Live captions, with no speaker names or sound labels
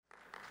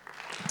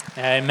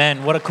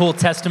Amen. What a cool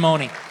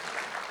testimony.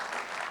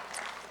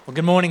 Well,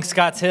 good morning,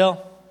 Scotts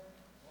Hill.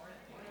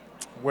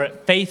 We're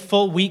at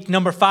Faithful, week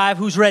number 5.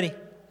 Who's ready?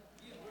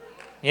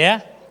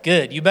 Yeah?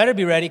 Good. You better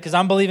be ready because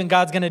I'm believing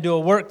God's going to do a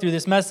work through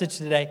this message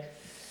today.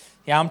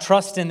 Yeah, I'm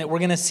trusting that we're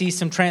going to see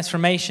some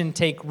transformation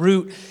take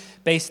root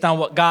based on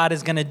what God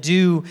is going to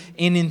do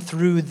in and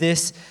through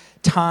this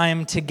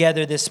time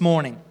together this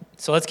morning.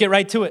 So let's get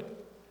right to it.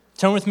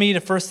 Turn with me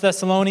to 1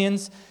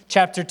 Thessalonians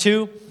chapter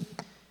 2.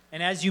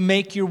 And as you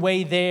make your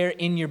way there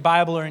in your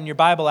Bible or in your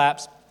Bible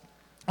apps,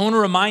 I want to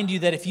remind you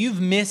that if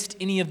you've missed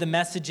any of the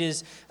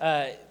messages,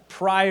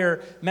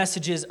 prior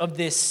messages of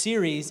this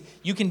series,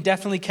 you can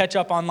definitely catch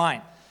up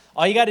online.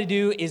 All you got to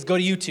do is go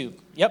to YouTube.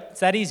 Yep, it's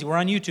that easy. We're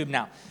on YouTube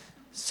now.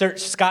 Search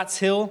Scotts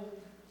Hill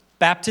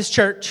Baptist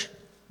Church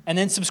and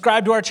then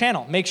subscribe to our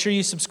channel. Make sure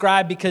you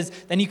subscribe because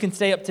then you can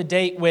stay up to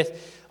date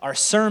with our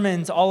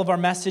sermons, all of our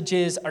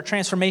messages, our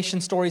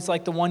transformation stories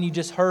like the one you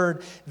just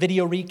heard,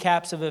 video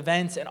recaps of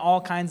events, and all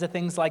kinds of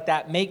things like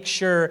that. Make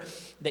sure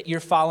that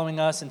you're following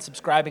us and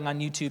subscribing on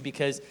YouTube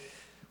because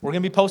we're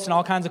going to be posting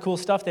all kinds of cool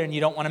stuff there and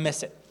you don't want to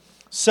miss it.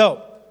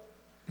 So,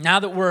 now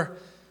that we're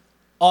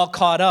all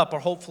caught up, or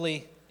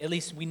hopefully at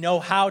least we know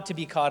how to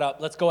be caught up,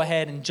 let's go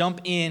ahead and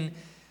jump in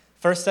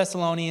 1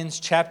 Thessalonians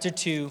chapter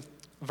 2,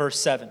 verse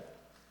 7.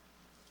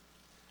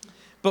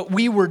 But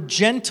we were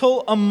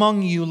gentle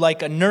among you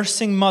like a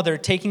nursing mother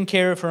taking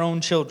care of her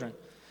own children.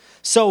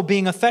 So,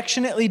 being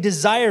affectionately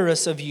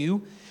desirous of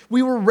you,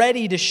 we were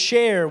ready to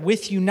share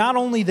with you not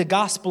only the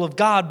gospel of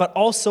God, but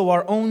also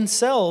our own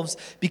selves,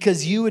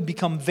 because you had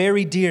become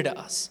very dear to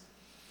us.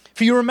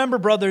 For you remember,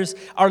 brothers,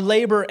 our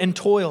labor and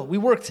toil. We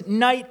worked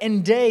night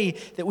and day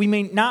that we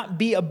may not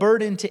be a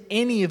burden to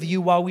any of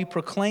you while we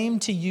proclaim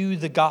to you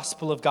the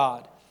gospel of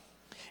God.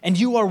 And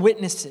you are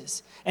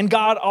witnesses, and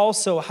God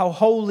also, how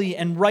holy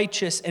and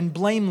righteous and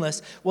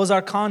blameless was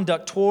our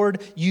conduct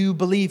toward you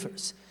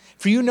believers.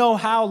 For you know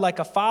how, like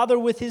a father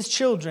with his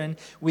children,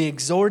 we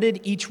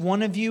exhorted each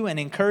one of you and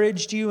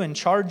encouraged you and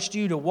charged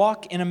you to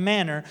walk in a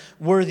manner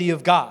worthy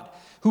of God,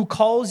 who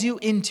calls you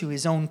into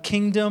his own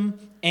kingdom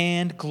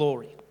and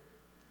glory.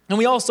 And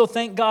we also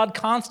thank God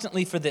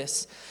constantly for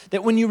this,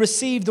 that when you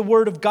received the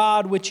word of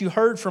God which you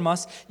heard from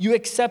us, you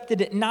accepted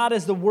it not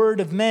as the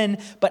word of men,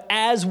 but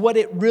as what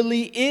it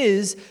really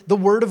is, the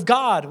word of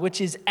God,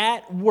 which is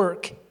at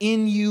work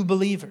in you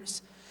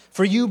believers.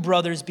 For you,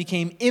 brothers,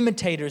 became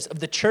imitators of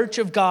the church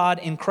of God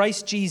in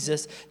Christ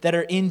Jesus that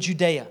are in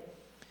Judea.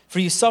 For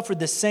you suffered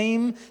the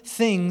same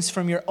things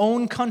from your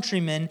own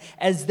countrymen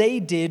as they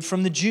did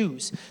from the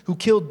Jews, who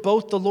killed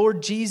both the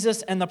Lord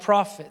Jesus and the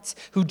prophets,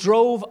 who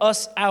drove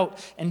us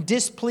out and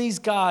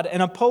displeased God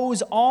and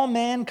oppose all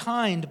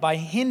mankind by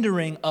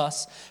hindering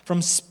us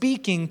from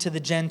speaking to the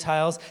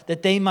Gentiles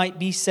that they might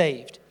be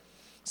saved.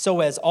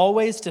 So as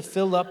always to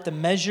fill up the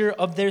measure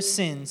of their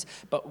sins,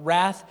 but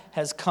wrath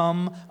has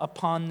come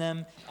upon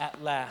them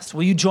at last.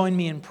 Will you join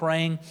me in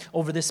praying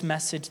over this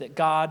message that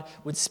God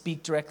would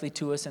speak directly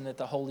to us and that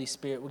the Holy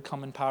Spirit would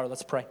come in power?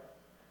 Let's pray.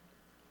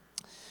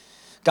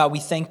 God, we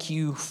thank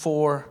you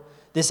for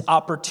this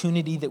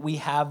opportunity that we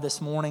have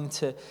this morning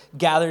to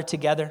gather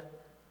together,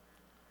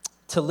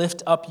 to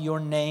lift up your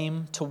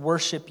name, to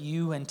worship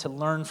you, and to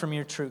learn from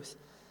your truth.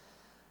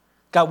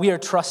 God, we are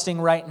trusting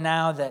right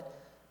now that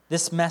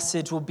this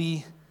message will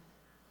be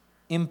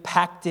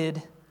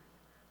impacted,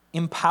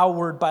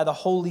 empowered by the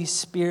Holy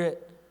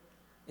Spirit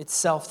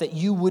itself, that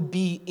you would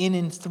be in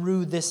and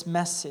through this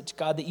message,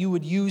 God, that you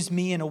would use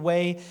me in a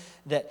way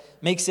that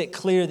makes it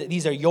clear that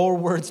these are your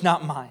words,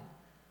 not mine,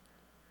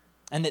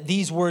 and that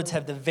these words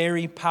have the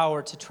very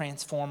power to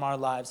transform our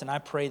lives. And I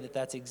pray that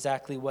that's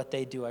exactly what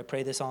they do. I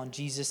pray this all in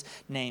Jesus'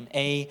 name.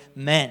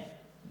 Amen.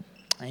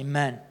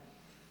 Amen.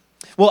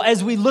 Well,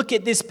 as we look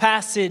at this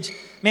passage,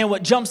 man,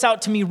 what jumps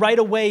out to me right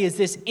away is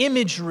this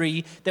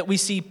imagery that we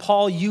see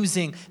Paul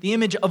using, the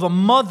image of a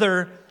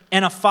mother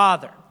and a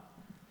father.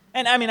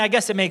 And I mean, I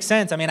guess it makes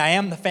sense. I mean, I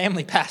am the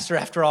family pastor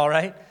after all,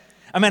 right?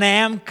 I mean, I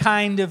am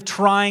kind of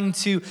trying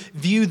to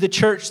view the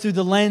church through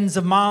the lens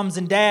of moms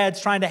and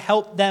dads, trying to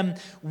help them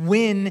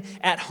win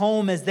at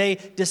home as they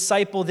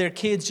disciple their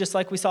kids, just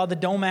like we saw the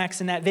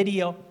Domax in that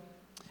video.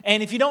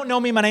 And if you don't know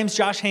me, my name's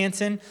Josh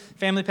Hansen,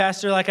 family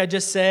pastor, like I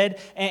just said.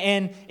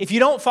 And if you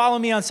don't follow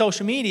me on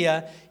social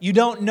media, you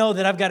don't know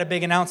that I've got a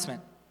big announcement.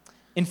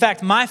 In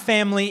fact, my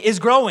family is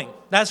growing.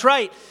 That's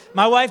right.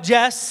 My wife,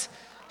 Jess,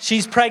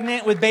 she's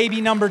pregnant with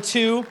baby number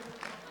 2.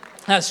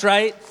 That's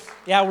right.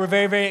 Yeah, we're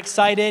very, very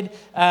excited.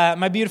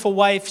 My beautiful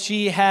wife,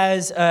 she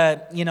has,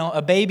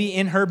 a baby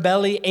in her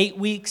belly, 8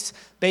 weeks.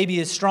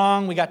 Baby is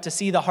strong. We got to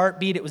see the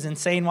heartbeat. It was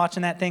insane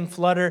watching that thing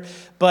flutter.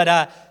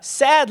 But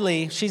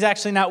sadly, she's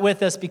actually not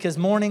with us because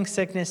morning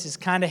sickness is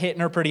kind of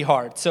hitting her pretty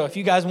hard. So if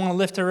you guys want to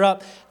lift her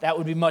up, that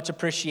would be much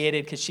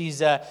appreciated because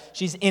she's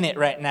in it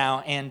right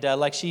now. And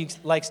like she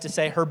likes to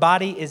say, her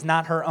body is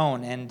not her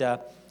own. And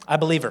I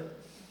believe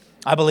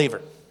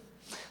her.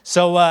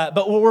 So,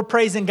 but we're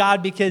praising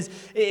God because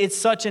it's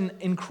such an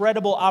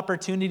incredible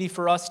opportunity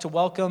for us to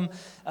welcome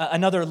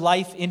another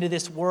life into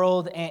this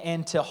world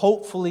and to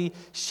hopefully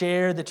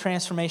share the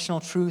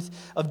transformational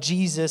truth of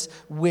Jesus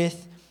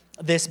with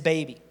this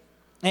baby.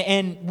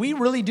 And we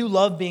really do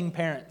love being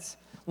parents.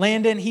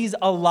 Landon, he's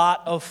a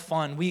lot of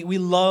fun. We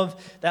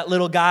love that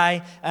little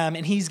guy,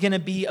 and he's going to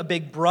be a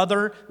big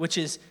brother, which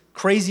is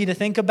crazy to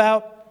think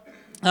about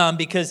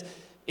because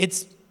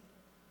it's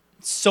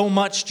so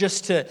much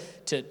just to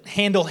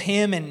handle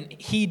him, and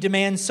he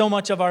demands so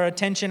much of our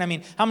attention. I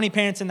mean, how many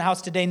parents in the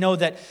house today know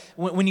that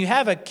when you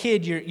have a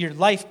kid, your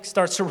life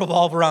starts to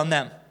revolve around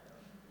them?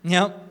 You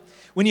know?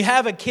 When you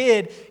have a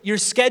kid, your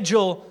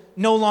schedule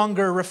no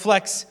longer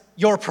reflects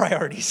your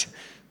priorities,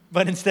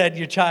 but instead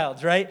your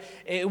child's, right?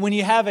 When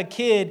you have a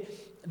kid,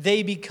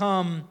 they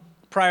become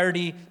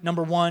priority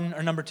number 1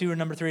 or number 2 or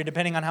number 3,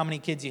 depending on how many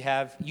kids you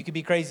have. You could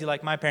be crazy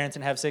like my parents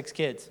and have 6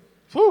 kids.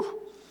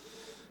 Whew.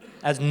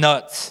 That's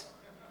nuts.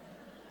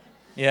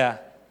 Yeah.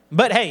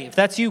 But hey, if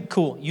that's you,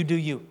 cool. You do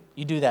you.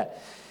 You do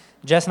that.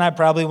 Jess and I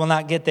probably will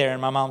not get there. And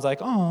my mom's like,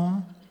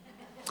 oh.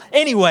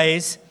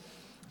 Anyways,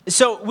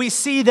 so we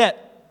see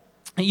that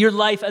your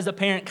life as a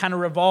parent kind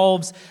of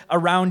revolves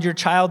around your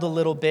child a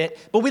little bit.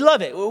 But we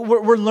love it.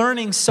 We're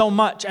learning so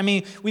much. I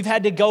mean, we've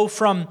had to go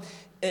from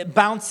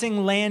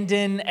bouncing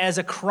Landon as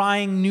a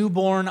crying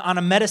newborn on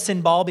a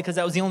medicine ball because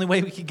that was the only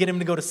way we could get him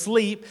to go to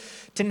sleep,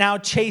 to now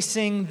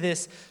chasing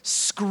this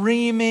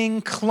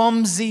screaming,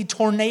 clumsy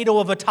tornado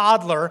of a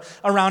toddler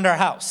around our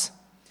house.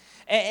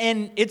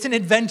 And it's an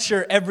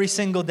adventure every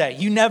single day.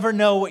 You never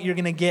know what you're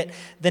going to get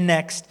the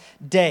next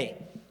day.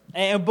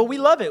 But we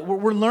love it.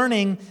 We're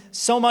learning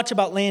so much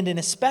about Landon,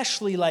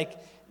 especially like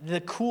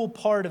the cool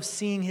part of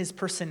seeing his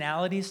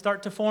personality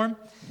start to form,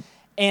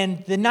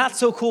 and the not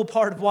so cool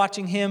part of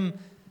watching him,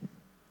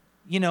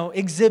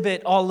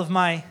 exhibit all of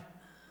my,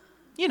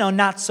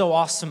 not so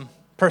awesome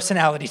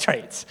personality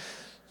traits.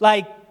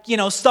 Like,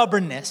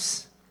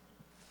 stubbornness,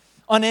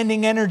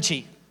 unending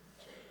energy,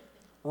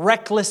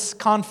 reckless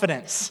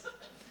confidence,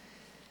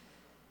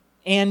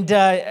 and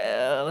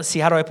let's see,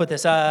 how do I put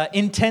this?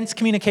 Intense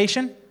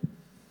communication.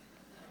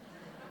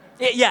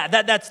 Yeah,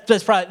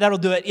 that's probably, that'll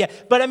do it. Yeah,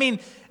 but I mean,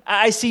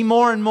 I see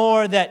more and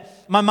more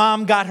that my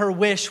mom got her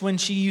wish when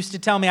she used to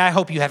tell me, I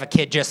hope you have a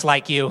kid just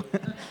like you.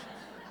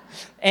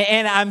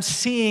 And I'm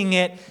seeing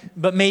it,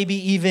 but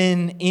maybe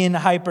even in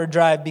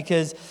hyperdrive,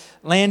 because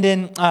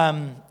Landon,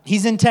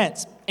 he's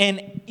intense.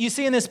 And you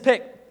see in this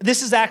pic,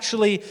 this is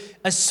actually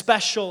a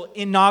special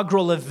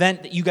inaugural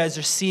event that you guys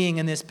are seeing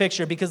in this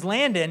picture, because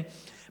Landon,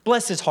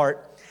 bless his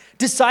heart,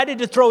 decided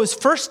to throw his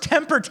first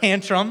temper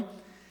tantrum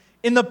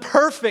in the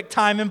perfect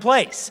time and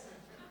place.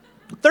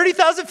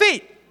 30,000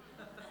 feet.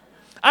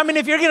 I mean,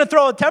 if you're going to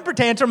throw a temper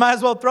tantrum, might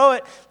as well throw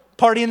it.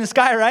 Party in the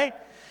sky, right?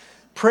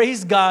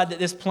 Praise God that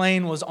this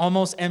plane was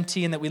almost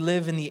empty and that we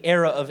live in the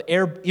era of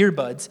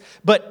earbuds.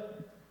 But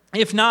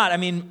if not, I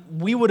mean,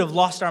 we would have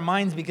lost our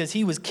minds because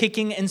he was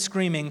kicking and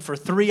screaming for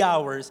 3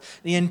 hours.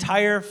 The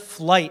entire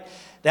flight,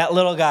 that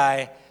little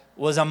guy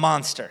was a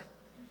monster.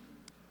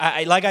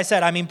 Like I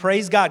said, I mean,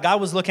 praise God. God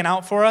was looking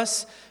out for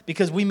us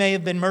because we may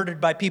have been murdered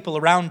by people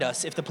around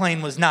us if the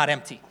plane was not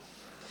empty.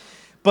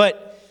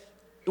 But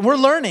we're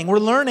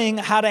learning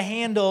how to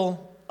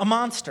handle a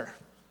monster,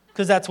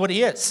 because that's what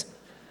he is.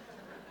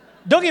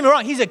 Don't get me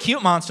wrong, he's a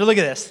cute monster. Look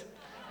at this.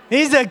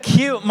 He's a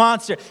cute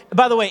monster.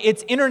 By the way,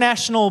 it's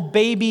International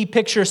Baby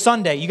Picture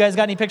Sunday. You guys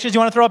got any pictures you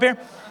want to throw up here?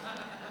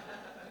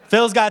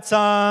 Phil's got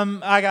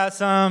some. I got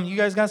some. You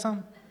guys got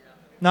some?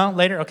 No?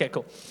 Later? Okay,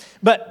 cool.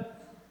 But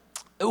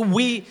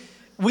we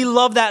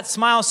love that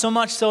smile so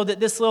much so that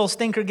this little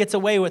stinker gets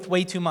away with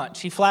way too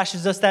much. He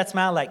flashes us that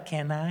smile like,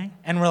 can I?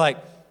 And we're like,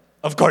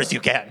 of course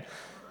you can.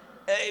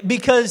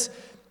 Because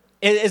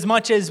as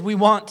much as we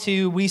want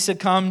to, we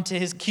succumb to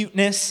his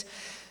cuteness.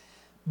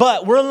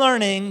 But we're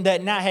learning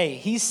that now, hey,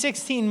 he's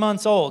 16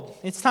 months old.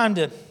 It's time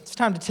to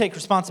take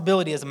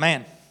responsibility as a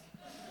man.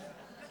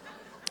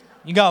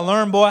 You gotta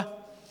learn, boy.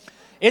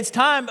 It's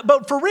time.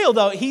 But for real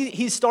though,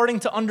 he's starting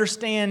to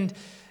understand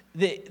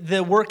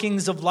the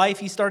workings of life.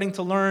 He's starting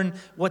to learn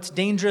what's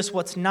dangerous,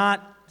 what's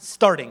not.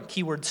 Starting,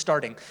 keyword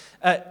starting.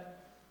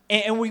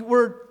 And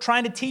we're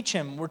trying to teach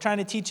him. We're trying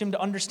to teach him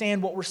to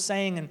understand what we're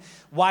saying and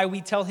why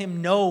we tell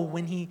him no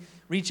when he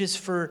reaches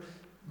for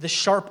the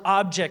sharp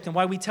object, and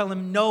why we tell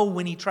him no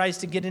when he tries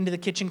to get into the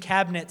kitchen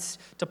cabinets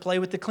to play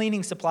with the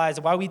cleaning supplies,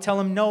 and why we tell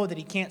him no that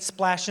he can't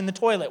splash in the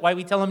toilet, why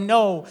we tell him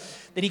no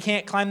that he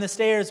can't climb the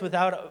stairs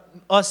without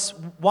us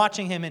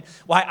watching him, and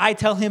why I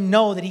tell him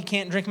no that he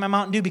can't drink my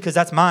Mountain Dew because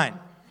that's mine.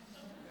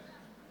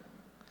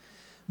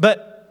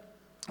 But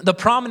the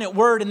prominent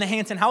word in the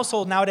Hanson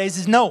household nowadays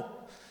is no.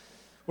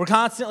 We're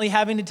constantly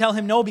having to tell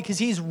him no because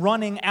he's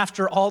running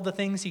after all the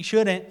things he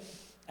shouldn't,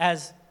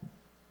 as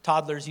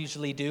toddlers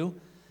usually do.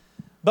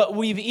 But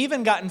we've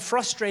even gotten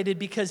frustrated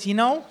because,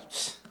 I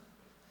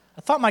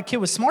thought my kid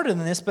was smarter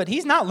than this, but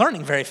he's not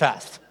learning very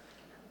fast.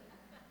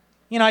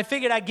 I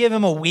figured I'd give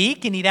him a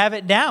week and he'd have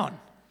it down.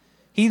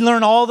 He'd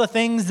learn all the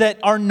things that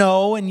are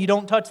no, and you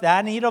don't touch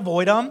that, and he'd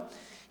avoid them.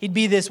 He'd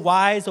be this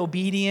wise,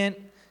 obedient,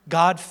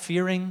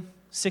 God-fearing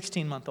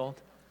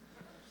 16-month-old.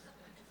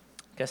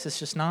 Guess it's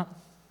just not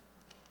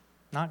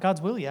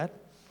God's will yet.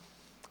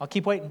 I'll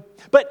keep waiting.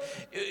 But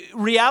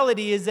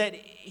reality is that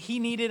he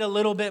needed a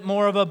little bit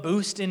more of a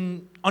boost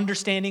in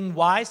understanding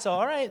why. So,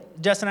 all right,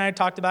 Jess and I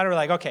talked about it. We're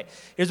like, okay,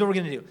 here's what we're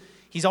going to do.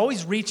 He's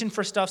always reaching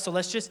for stuff, so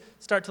let's just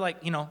start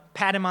to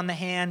pat him on the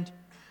hand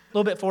a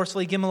little bit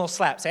forcefully, give him a little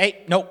slap. Say,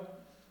 hey, nope.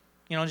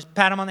 Just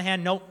pat him on the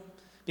hand, nope.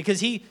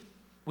 Because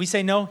we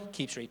say no, he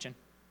keeps reaching.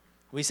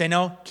 We say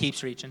no,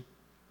 keeps reaching.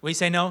 We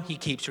say no, he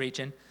keeps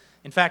reaching.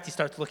 In fact, he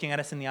starts looking at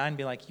us in the eye and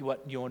be like, you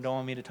don't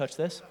want me to touch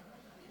this?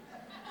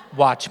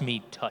 Watch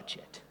me touch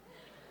it.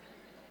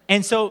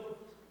 And so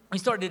we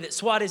started to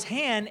swat his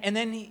hand, and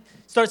then he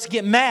starts to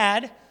get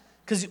mad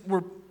because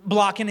we're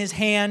blocking his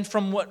hand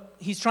from what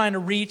he's trying to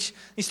reach.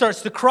 He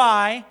starts to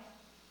cry.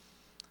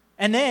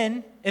 And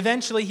then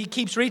eventually he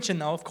keeps reaching,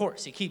 though. Of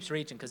course, he keeps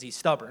reaching because he's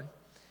stubborn.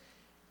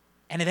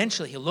 And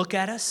eventually he'll look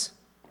at us,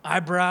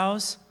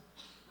 eyebrows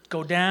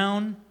go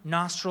down,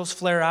 nostrils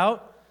flare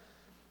out,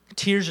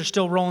 tears are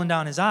still rolling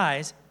down his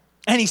eyes,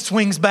 and he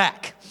swings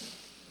back.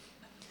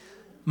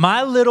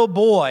 My little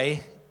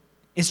boy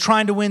is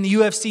trying to win the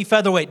UFC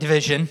featherweight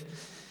division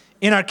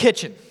in our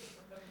kitchen.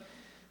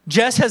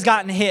 Jess has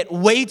gotten hit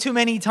way too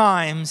many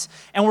times,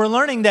 and we're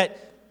learning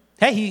that,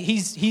 hey,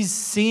 he's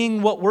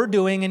seeing what we're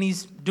doing, and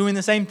he's doing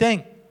the same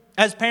thing.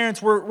 As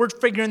parents, we're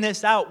figuring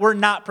this out. We're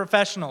not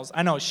professionals.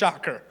 I know,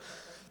 shocker.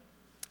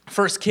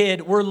 First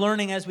kid, we're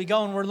learning as we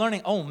go, and we're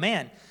learning, oh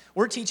man,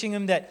 we're teaching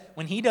him that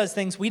when he does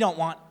things we don't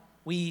want,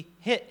 we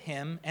hit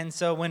him. And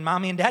so when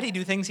mommy and daddy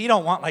do things he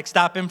don't want, like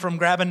stop him from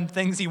grabbing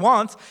things he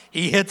wants,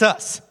 he hits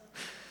us.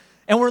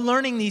 And we're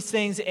learning these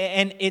things,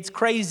 and it's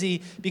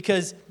crazy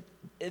because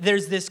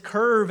there's this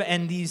curve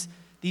and these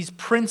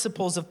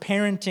principles of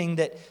parenting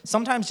that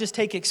sometimes just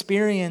take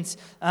experience,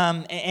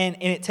 and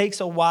it takes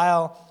a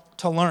while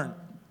to learn.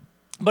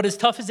 But as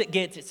tough as it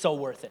gets, it's so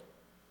worth it.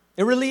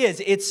 It really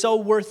is. It's so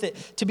worth it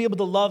to be able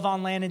to love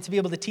on Landon, to be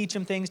able to teach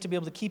him things, to be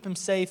able to keep him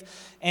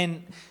safe,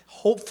 and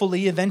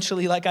hopefully,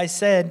 eventually, like I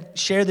said,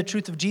 share the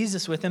truth of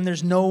Jesus with him.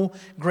 There's no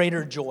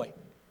greater joy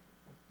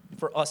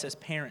for us as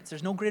parents.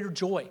 There's no greater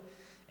joy.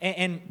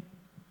 And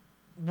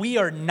we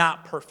are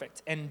not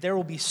perfect, and there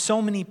will be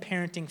so many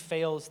parenting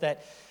fails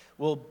that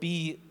will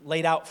be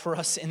laid out for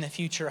us in the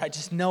future. I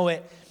just know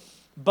it.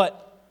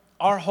 But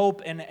our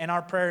hope and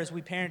our prayer as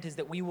we parent is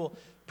that we will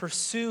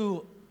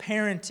pursue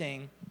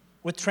parenting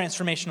with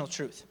transformational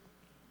truth.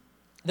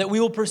 That we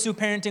will pursue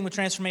parenting with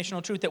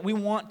transformational truth. That we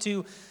want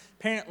to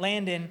parent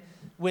Landon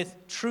with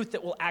truth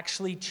that will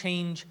actually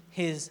change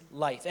his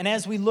life. And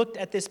as we looked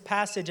at this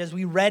passage, as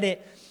we read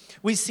it,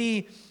 we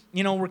see,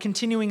 we're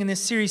continuing in this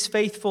series,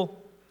 Faithful,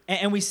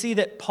 and we see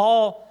that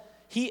Paul,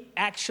 he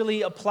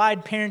actually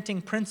applied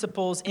parenting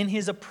principles in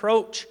his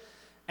approach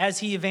as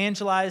he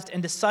evangelized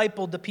and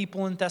discipled the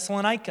people in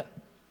Thessalonica.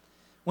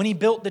 When he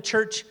built the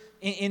church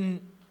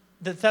in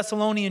the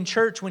Thessalonian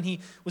church, when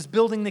he was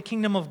building the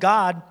kingdom of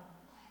God,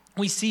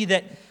 we see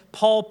that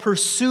Paul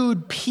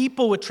pursued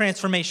people with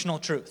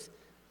transformational truth.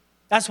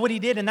 That's what he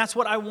did, and that's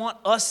what I want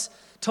us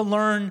to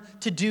learn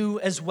to do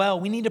as well.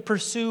 We need to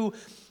pursue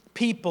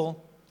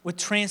people with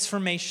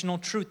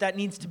transformational truth. That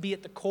needs to be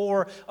at the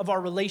core of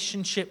our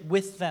relationship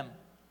with them.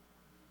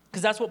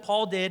 Because that's what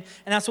Paul did,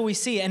 and that's what we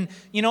see. And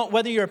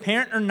whether you're a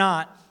parent or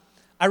not,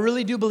 I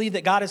really do believe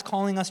that God is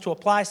calling us to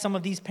apply some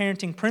of these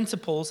parenting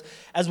principles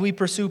as we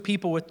pursue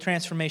people with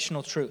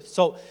transformational truth.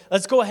 So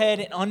let's go ahead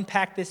and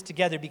unpack this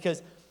together,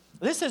 because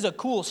this is a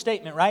cool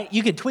statement, right?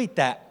 You could tweet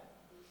that,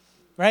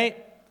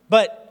 right?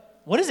 But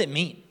what does it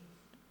mean?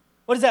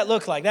 What does that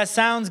look like? That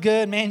sounds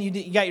good, man.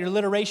 You got your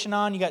alliteration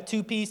on. You got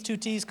two P's, two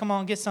T's. Come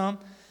on, get some.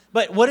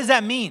 But what does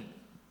that mean?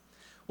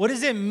 What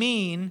does it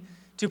mean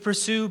to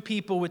pursue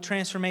people with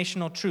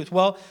transformational truth?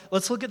 Well,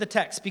 let's look at the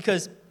text,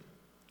 because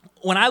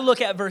when I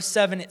look at verse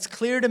 7, it's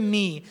clear to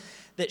me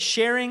that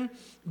sharing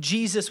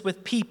Jesus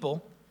with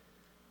people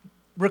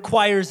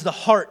requires the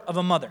heart of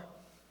a mother.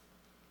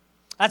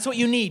 That's what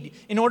you need.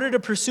 In order to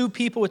pursue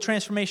people with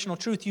transformational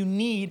truth, you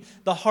need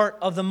the heart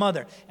of the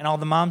mother. And all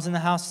the moms in the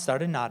house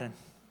started nodding.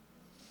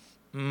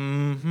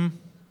 Mm-hmm.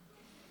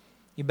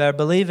 You better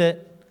believe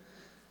it.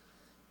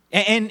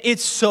 And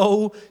it's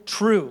so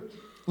true.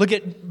 Look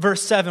at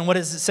verse 7. What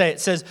does it say? It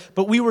says,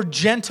 "But we were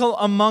gentle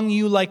among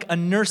you like a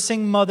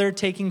nursing mother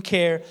taking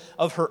care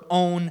of her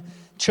own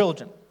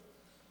children."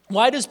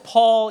 Why does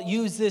Paul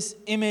use this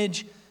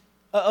image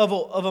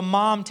of a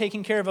mom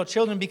taking care of her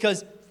children?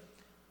 Because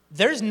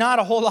there's not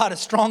a whole lot of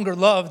stronger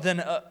love than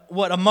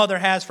what a mother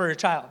has for her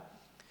child.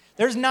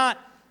 There's not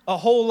a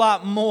whole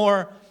lot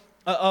more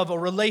of a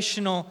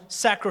relational,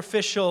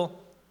 sacrificial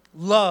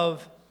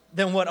love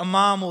than what a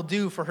mom will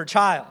do for her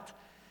child.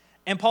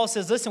 And Paul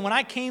says, listen, when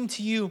I came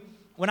to you,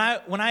 when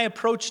I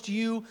approached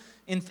you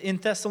in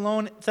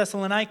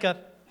Thessalonica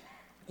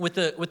with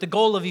the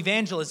goal of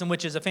evangelism,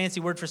 which is a fancy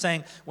word for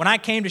saying, when I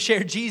came to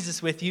share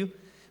Jesus with you,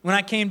 when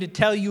I came to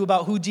tell you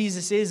about who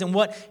Jesus is and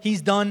what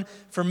he's done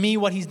for me,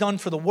 what he's done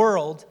for the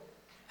world,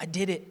 I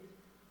did it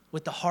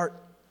with the heart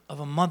of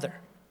a mother.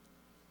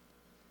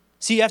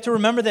 See, you have to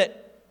remember that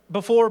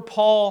before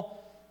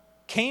Paul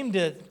came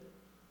to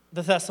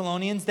the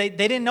Thessalonians, they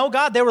didn't know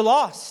God. They were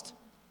lost.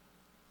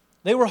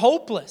 They were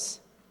hopeless.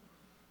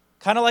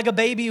 Kind of like a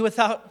baby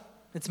without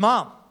its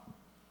mom.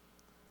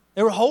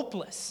 They were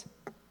hopeless.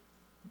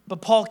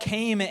 But Paul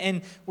came,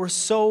 and we're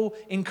so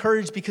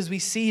encouraged because we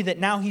see that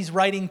now he's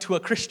writing to a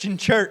Christian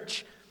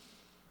church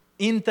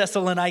in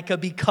Thessalonica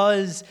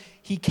because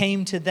he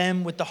came to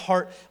them with the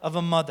heart of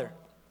a mother.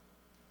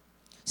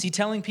 See,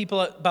 telling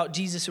people about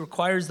Jesus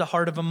requires the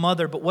heart of a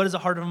mother, but what does the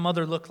heart of a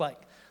mother look like?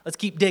 Let's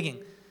keep digging.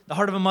 The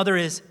heart of a mother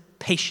is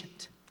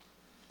patient.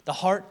 The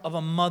heart of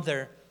a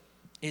mother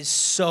is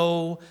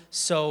so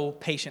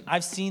patient.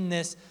 I've seen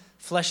this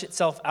flesh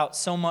itself out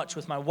so much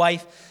with my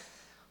wife.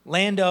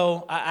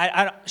 Lando,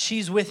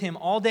 she's with him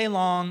all day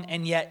long,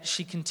 and yet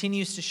she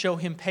continues to show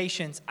him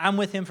patience. I'm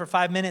with him for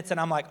 5 minutes,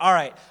 and I'm like, all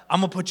right, I'm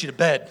going to put you to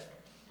bed.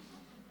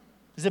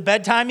 Is it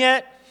bedtime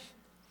yet?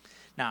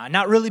 Nah,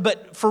 not really,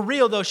 but for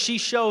real, though, she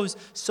shows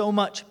so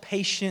much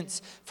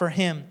patience for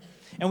him.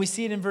 And we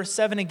see it in verse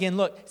 7 again.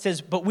 Look, it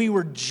says, but we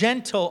were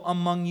gentle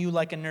among you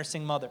like a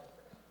nursing mother.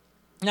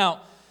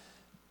 Now,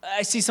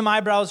 I see some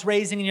eyebrows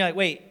raising, and you're like,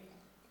 wait,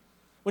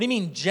 what do you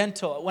mean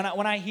gentle? When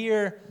I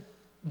hear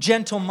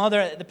gentle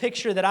mother, the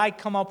picture that I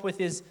come up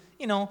with is,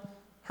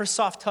 her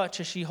soft touch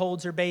as she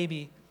holds her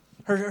baby,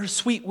 her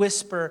sweet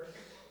whisper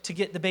to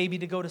get the baby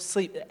to go to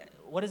sleep.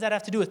 What does that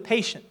have to do with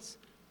patience?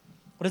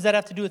 What does that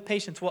have to do with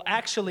patience? Well,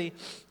 actually,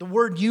 the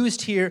word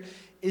used here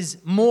is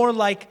more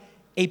like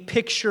a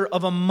picture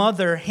of a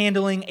mother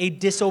handling a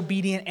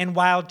disobedient and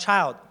wild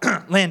child.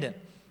 Landon.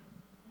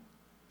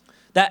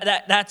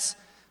 That's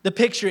the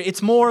picture.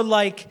 It's more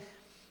like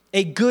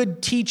a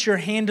good teacher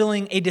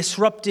handling a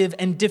disruptive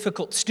and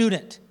difficult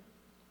student.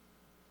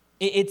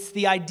 It's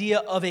the idea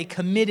of a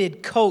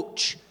committed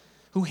coach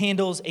who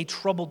handles a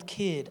troubled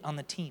kid on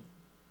the team.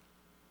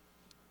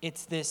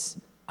 It's this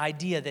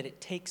idea that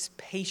it takes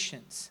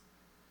patience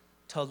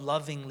to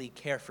lovingly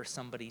care for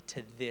somebody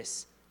to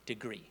this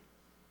degree.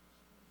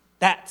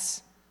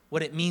 That's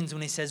what it means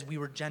when he says we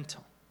were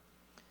gentle.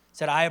 He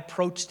said, I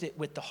approached it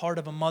with the heart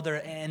of a mother,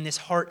 and this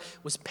heart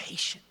was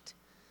patient.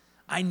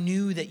 I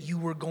knew that you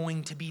were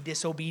going to be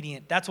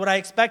disobedient. That's what I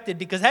expected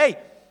because, hey,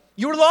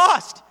 you were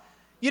lost.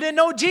 You didn't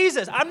know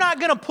Jesus. I'm not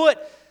going to put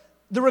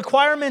the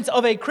requirements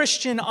of a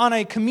Christian on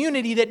a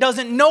community that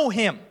doesn't know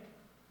him,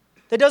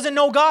 that doesn't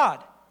know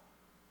God.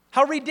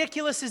 How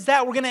ridiculous is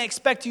that? We're going to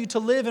expect you to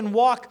live and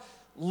walk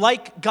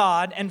like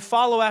God and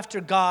follow after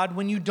God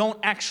when you don't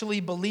actually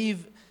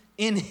believe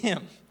in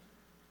him.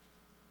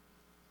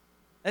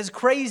 That's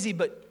crazy,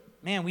 but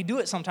man, we do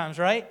it sometimes,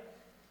 right?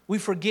 We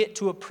forget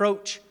to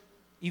approach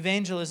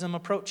evangelism,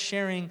 approach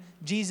sharing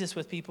Jesus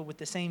with people with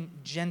the same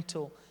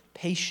gentle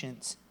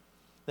patience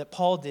that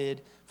Paul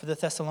did for the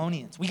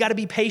Thessalonians. We got to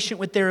be patient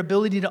with their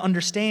ability to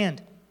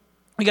understand.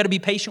 We got to be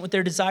patient with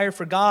their desire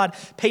for God,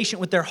 patient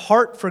with their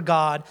heart for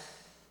God,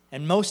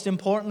 and most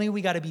importantly,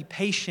 we got to be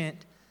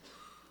patient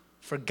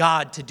for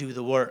God to do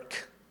the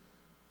work.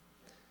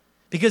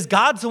 Because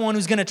God's the one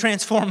who's going to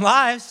transform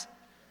lives.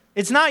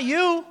 It's not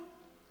you.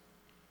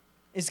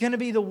 It's going to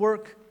be the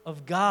work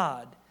of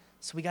God.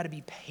 So we got to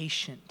be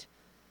patient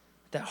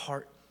with that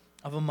heart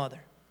of a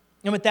mother.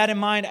 And with that in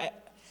mind,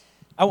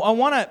 I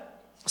want to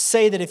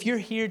say that if you're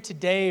here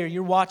today or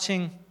you're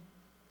watching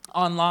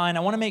online, I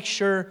want to make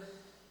sure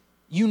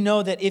you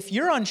know that if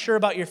you're unsure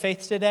about your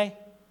faith today,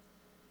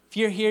 if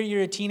you're here,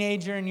 you're a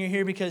teenager and you're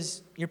here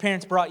because your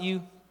parents brought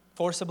you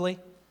forcibly.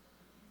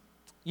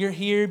 You're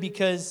here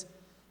because,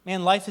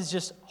 man, life is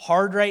just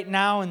hard right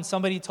now and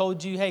somebody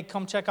told you, hey,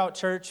 come check out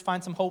church,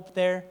 find some hope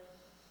there.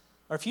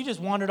 Or if you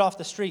just wandered off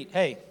the street,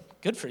 hey,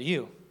 good for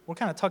you. We're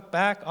kind of tucked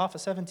back off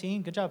of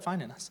 17. Good job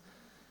finding us.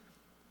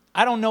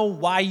 I don't know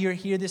why you're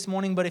here this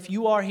morning, but if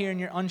you are here and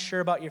you're unsure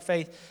about your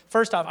faith,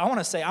 first off, I want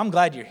to say I'm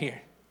glad you're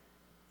here.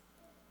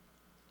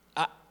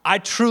 I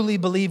truly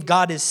believe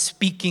God is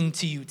speaking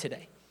to you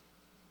today.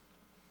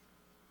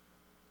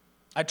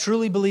 I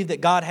truly believe that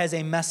God has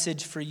a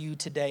message for you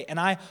today, and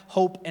I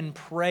hope and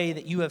pray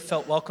that you have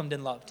felt welcomed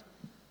and loved.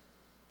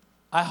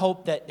 I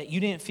hope that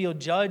you didn't feel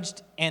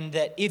judged, and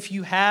that if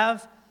you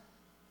have,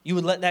 you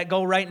would let that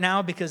go right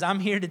now, because I'm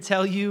here to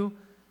tell you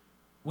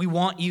we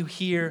want you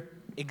here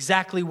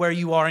exactly where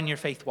you are in your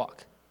faith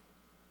walk.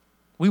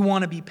 We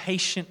want to be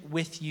patient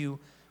with you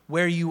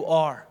where you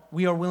are.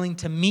 We are willing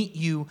to meet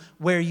you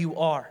where you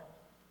are.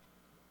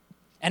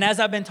 And as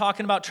I've been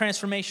talking about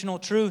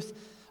transformational truth,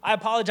 I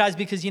apologize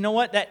because you know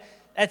what?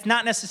 That's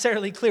not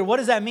necessarily clear. What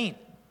does that mean?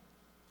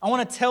 I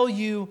want to tell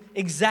you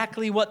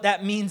exactly what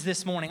that means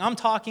this morning. I'm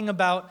talking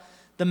about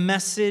the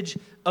message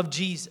of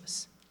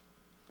Jesus.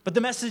 But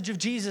the message of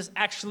Jesus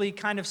actually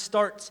kind of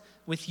starts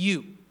with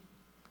you.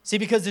 See,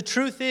 because the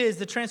truth is,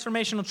 the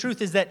transformational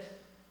truth is that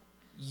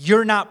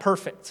you're not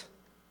perfect.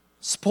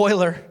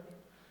 Spoiler,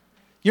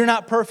 you're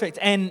not perfect.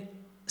 And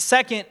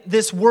second,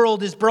 this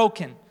world is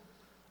broken.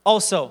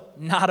 Also,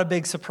 not a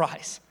big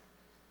surprise.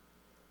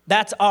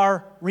 That's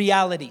our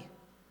reality.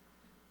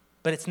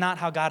 But it's not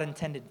how God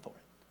intended for it.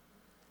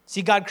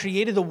 See, God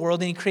created the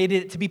world and he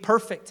created it to be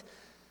perfect.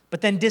 But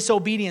then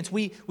disobedience,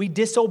 we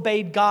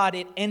disobeyed God.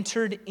 It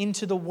entered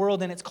into the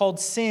world, and it's called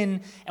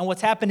sin. And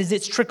what's happened is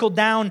it's trickled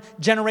down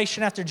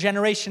generation after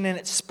generation, and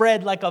it's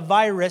spread like a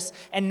virus.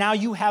 And now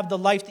you have the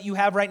life that you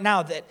have right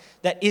now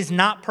that is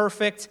not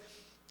perfect,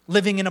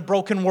 living in a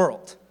broken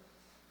world.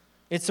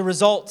 It's a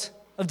result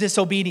of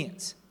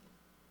disobedience.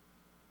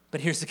 But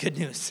here's the good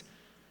news.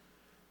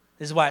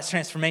 This is why it's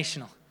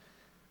transformational.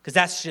 Because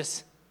that's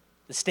just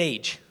the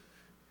stage.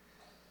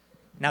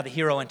 Now the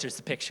hero enters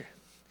the picture.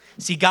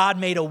 See, God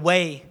made a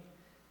way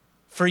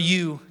for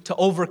you to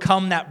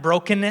overcome that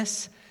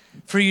brokenness,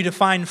 for you to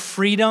find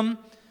freedom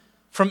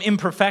from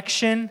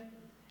imperfection,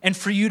 and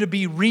for you to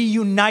be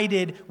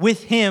reunited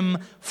with Him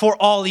for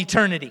all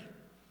eternity.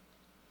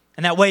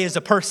 And that way is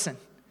a person.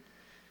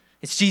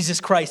 It's Jesus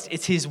Christ.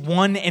 It's His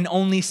one and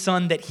only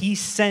Son that He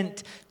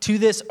sent to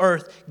this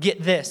earth,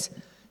 get this,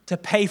 to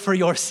pay for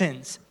your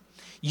sins.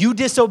 You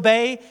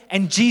disobey,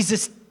 and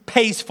Jesus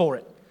pays for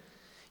it.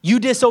 You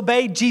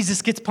disobey,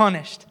 Jesus gets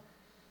punished.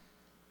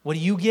 What do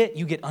you get?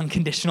 You get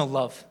unconditional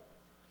love.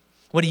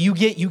 What do you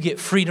get? You get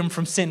freedom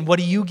from sin. What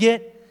do you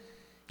get?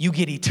 You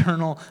get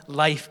eternal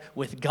life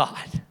with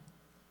God.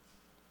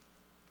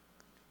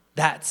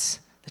 That's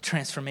the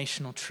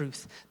transformational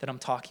truth that I'm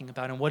talking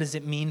about. And what does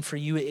it mean for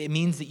you? It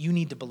means that you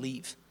need to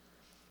believe.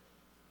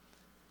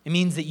 It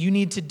means that you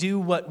need to do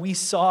what we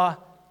saw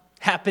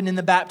happen in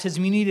the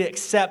baptism. You need to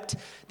accept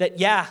that,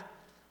 yeah,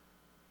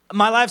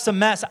 my life's a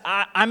mess.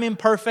 I'm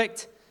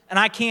imperfect, and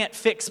I can't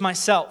fix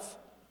myself.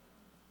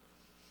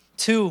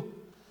 2,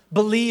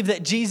 believe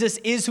that Jesus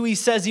is who He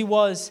says He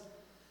was.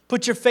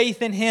 Put your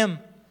faith in Him.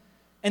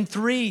 And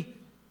 3,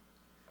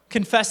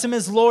 confess Him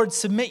as Lord.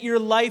 Submit your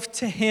life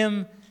to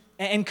Him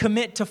and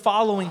commit to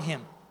following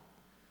Him.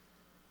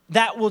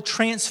 That will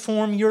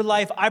transform your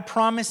life. I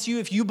promise you,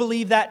 if you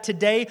believe that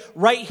today,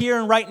 right here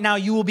and right now,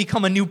 you will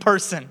become a new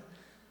person.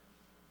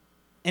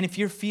 And if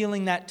you're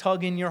feeling that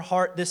tug in your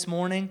heart this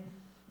morning,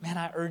 man,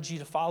 I urge you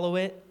to follow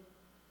it.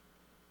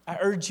 I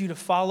urge you to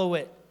follow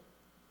it.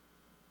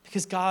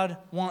 Because God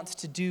wants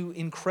to do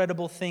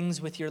incredible things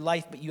with your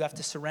life, but you have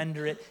to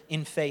surrender it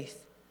in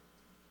faith.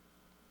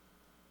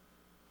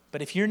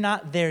 But if you're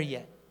not there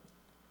yet,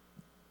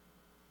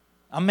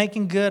 I'm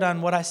making good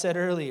on what I said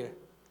earlier.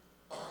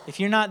 If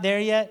you're not there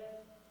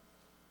yet,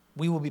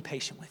 we will be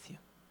patient with you.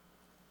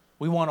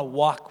 We want to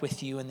walk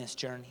with you in this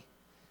journey.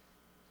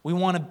 We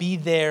want to be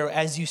there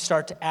as you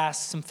start to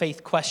ask some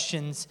faith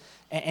questions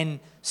and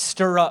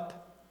stir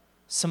up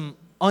some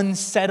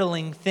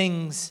unsettling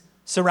things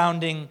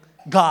surrounding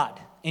God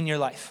in your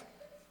life.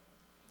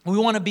 We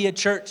want to be a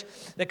church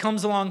that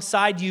comes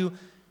alongside you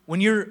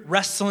when you're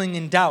wrestling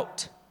in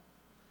doubt.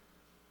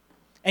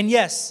 And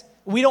yes,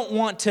 we don't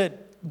want to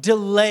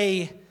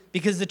delay,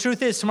 because the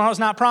truth is tomorrow's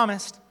not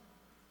promised.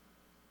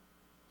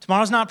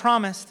 Tomorrow's not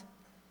promised.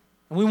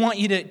 And we want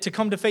you to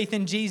come to faith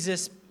in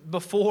Jesus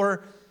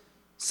before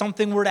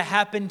something were to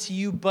happen to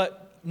you,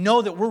 but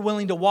know that we're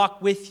willing to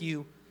walk with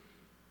you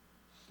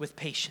with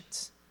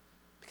patience,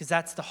 because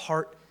that's the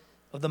heart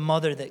of the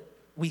mother that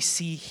we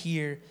see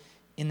here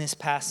in this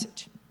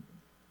passage.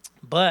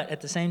 But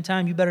at the same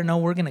time, you better know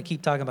we're going to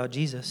keep talking about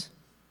Jesus.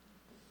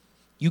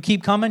 You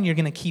keep coming, you're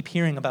going to keep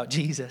hearing about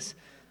Jesus.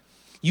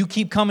 You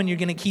keep coming, you're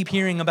going to keep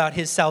hearing about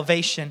His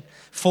salvation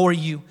for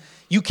you.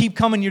 You keep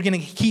coming, you're going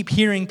to keep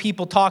hearing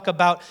people talk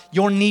about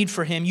your need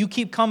for Him. You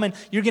keep coming,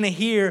 you're going to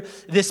hear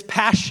this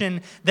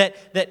passion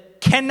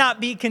that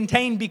cannot be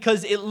contained,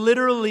 because it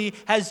literally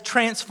has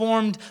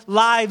transformed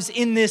lives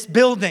in this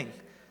building.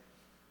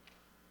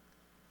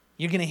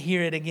 You're going to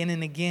hear it again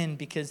and again,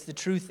 because the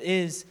truth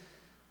is,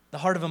 the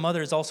heart of a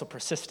mother is also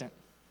persistent.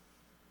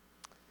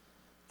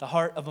 The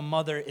heart of a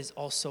mother is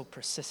also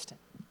persistent.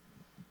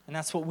 And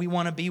that's what we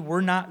want to be.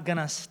 We're not going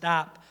to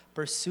stop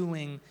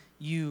pursuing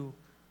you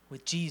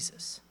with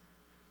Jesus.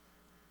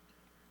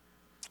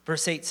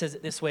 Verse 8 says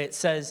it this way. It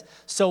says,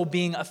 "So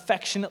being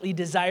affectionately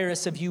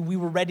desirous of you, we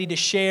were ready to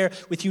share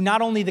with you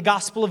not only the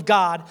gospel of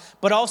God,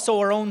 but also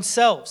our own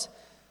selves,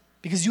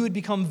 because you had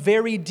become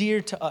very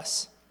dear to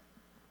us."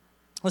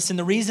 Listen,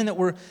 the reason that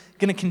we're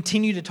going to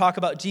continue to talk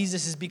about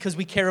Jesus is because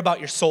we care about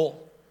your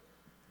soul.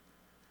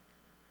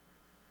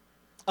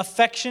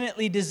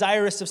 Affectionately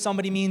desirous of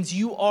somebody means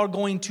you are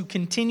going to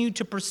continue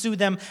to pursue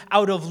them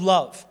out of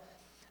love.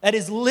 That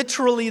is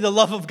literally the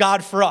love of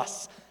God for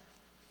us,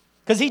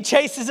 because He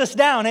chases us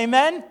down,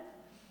 amen?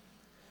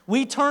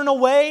 We turn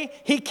away,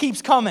 He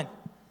keeps coming.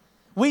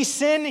 We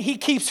sin, He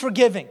keeps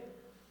forgiving.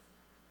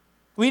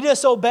 We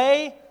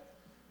disobey,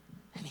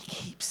 and He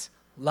keeps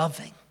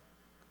loving.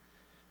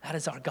 That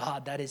is our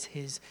God. That is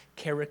His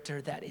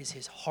character. That is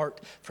His heart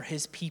for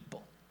His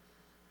people.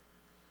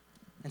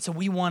 And so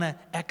we want to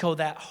echo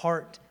that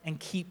heart and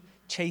keep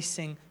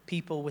chasing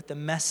people with the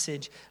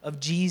message of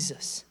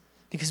Jesus,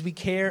 because we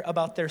care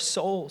about their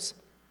souls.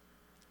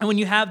 And when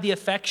you have the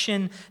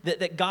affection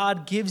that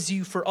God gives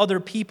you for other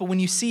people, when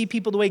you see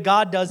people the way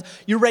God does,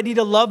 you're ready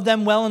to love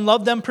them well and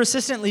love them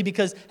persistently,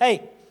 because,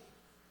 hey,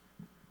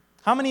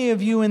 how many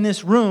of you in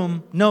this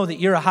room know that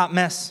you're a hot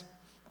mess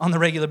on the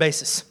regular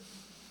basis?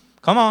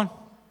 Come on.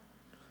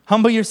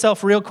 Humble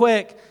yourself real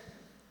quick.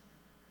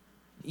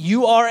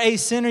 You are a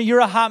sinner. You're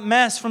a hot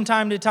mess from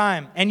time to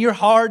time. And you're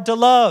hard to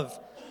love.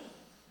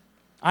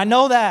 I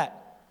know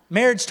that.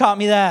 Marriage taught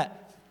me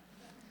that.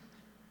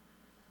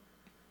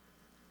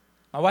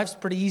 My wife's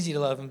pretty easy to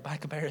love by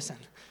comparison.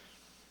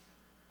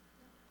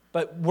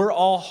 But we're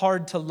all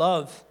hard to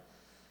love.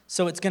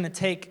 So it's going to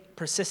take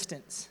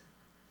persistence.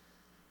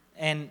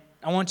 And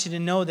I want you to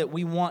know that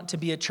we want to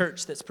be a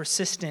church that's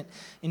persistent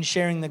in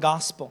sharing the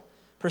gospel.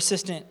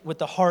 Persistent with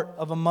the heart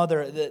of a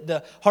mother,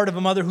 the heart of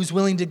a mother who's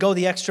willing to go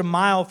the extra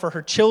mile for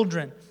her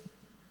children.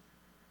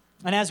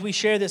 And as we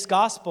share this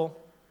gospel,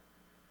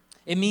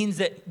 it means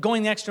that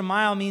going the extra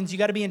mile means you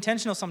got to be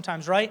intentional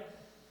sometimes, right?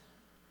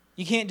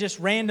 You can't just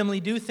randomly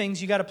do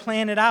things. You got to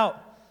plan it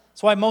out.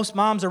 That's why most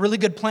moms are really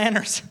good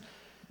planners.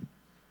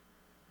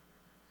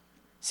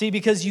 See,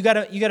 because you got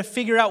to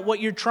figure out what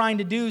you're trying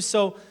to do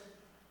so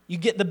you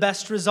get the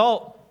best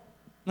result.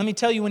 Let me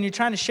tell you, when you're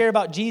trying to share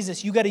about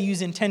Jesus, you got to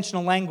use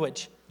intentional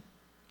language.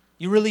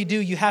 You really do.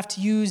 You have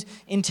to use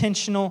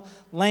intentional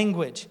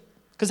language.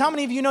 Because how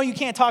many of you know you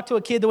can't talk to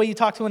a kid the way you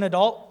talk to an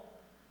adult?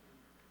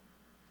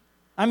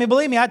 I mean,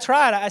 believe me, I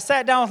tried. I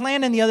sat down with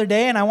Landon the other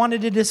day, and I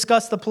wanted to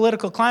discuss the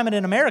political climate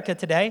in America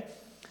today.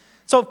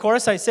 So, of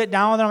course, I sit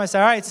down with him. I say,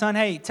 all right, son,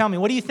 hey, tell me,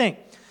 what do you think?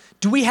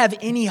 Do we have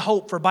any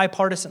hope for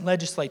bipartisan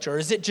legislature? Or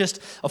is it just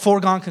a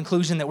foregone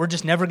conclusion that we're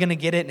just never going to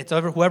get it and it's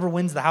over whoever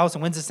wins the House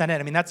and wins the Senate?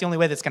 I mean, that's the only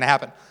way that's going to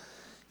happen.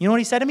 You know what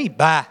he said to me?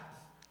 Bah.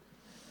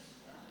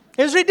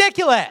 It was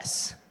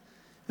ridiculous.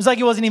 It was like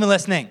he wasn't even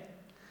listening.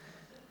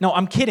 No,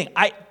 I'm kidding.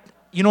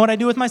 You know what I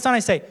do with my son? I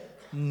say,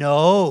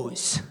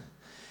 nose.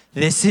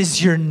 This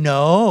is your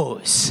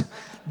nose.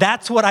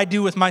 That's what I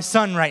do with my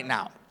son right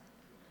now.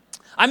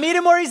 I meet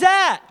him where he's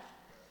at.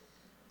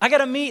 I got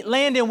to meet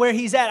Landon where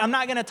he's at. I'm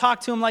not going to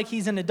talk to him like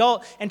he's an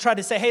adult and try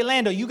to say, hey,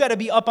 Lando, you got to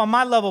be up on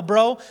my level,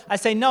 bro. I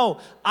say,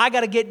 no, I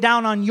got to get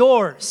down on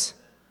yours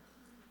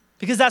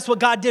because that's what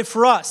God did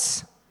for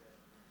us.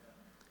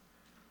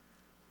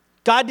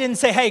 God didn't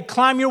say, hey,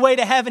 climb your way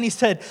to heaven. He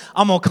said,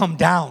 I'm going to come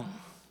down.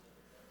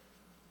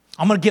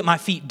 I'm going to get my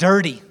feet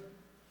dirty.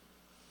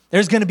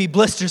 There's going to be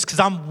blisters because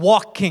I'm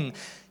walking,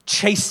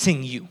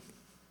 chasing you.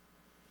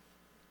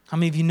 How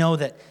many of you know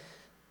that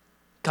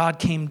God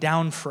came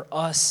down for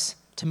us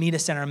to meet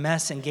us in our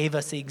mess and gave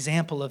us the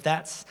example of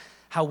that's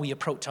how we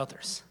approach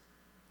others?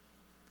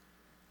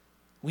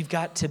 We've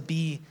got to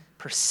be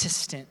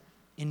persistent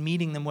in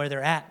meeting them where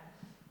they're at.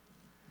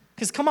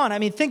 Because come on, I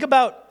mean, think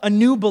about a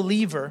new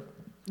believer.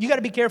 You got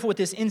to be careful with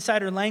this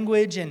insider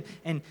language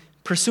and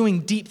pursuing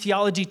deep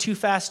theology too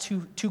fast,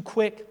 too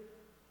quick.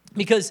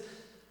 Because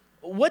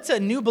what's a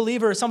new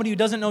believer or somebody who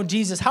doesn't know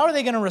Jesus, how are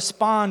they going to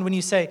respond when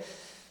you say,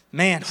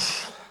 man,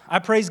 I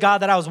praise God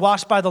that I was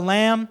washed by the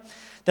Lamb,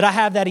 that I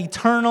have that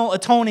eternal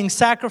atoning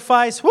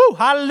sacrifice. Woo,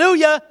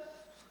 hallelujah.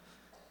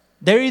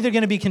 They're either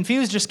going to be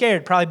confused or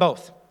scared, probably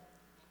both.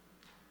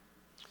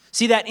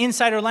 See, that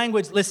insider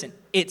language, listen,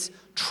 it's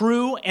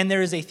true and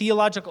there is a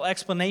theological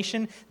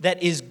explanation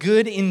that is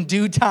good in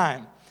due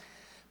time.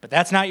 But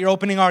that's not your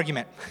opening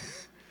argument.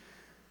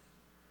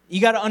 You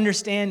got to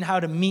understand how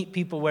to meet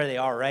people where they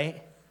are, right?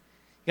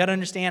 You got to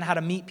understand how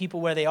to meet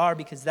people where they are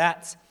because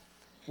that's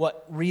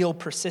what real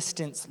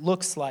persistence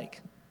looks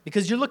like.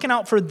 Because you're looking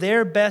out for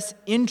their best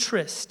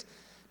interest,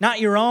 not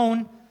your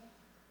own.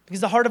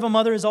 Because the heart of a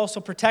mother is also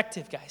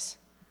protective, guys.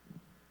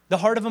 The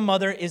heart of a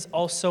mother is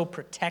also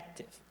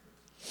protective.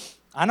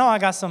 I know I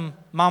got some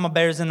mama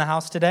bears in the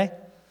house today.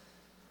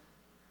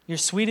 You're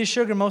sweet as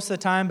sugar most of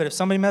the time, but if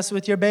somebody messes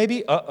with your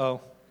baby, uh-oh.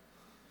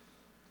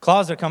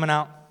 Claws are coming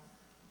out.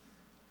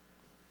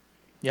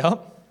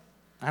 Yup.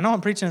 I know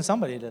I'm preaching to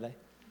somebody today.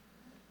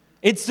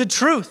 It's the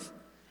truth.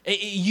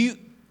 You,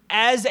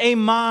 as a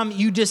mom,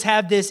 you just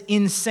have this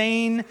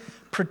insane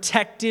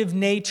protective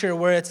nature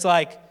where it's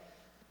like,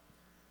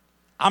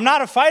 I'm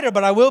not a fighter,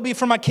 but I will be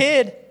for my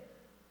kid.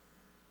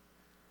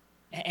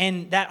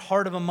 And that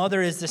heart of a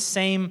mother is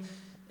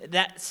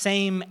that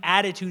same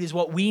attitude is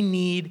what we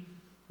need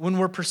when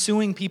we're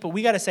pursuing people.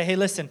 We got to say, hey,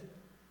 listen,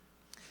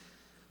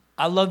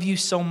 I love you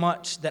so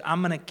much that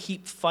I'm going to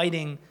keep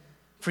fighting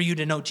for you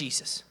to know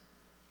Jesus.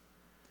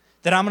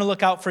 That I'm going to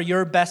look out for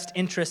your best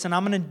interests and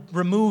I'm going to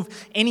remove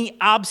any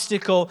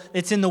obstacle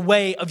that's in the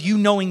way of you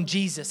knowing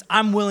Jesus.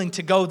 I'm willing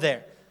to go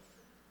there.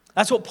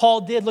 That's what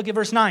Paul did. Look at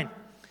verse 9.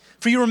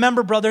 For you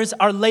remember, brothers,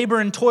 our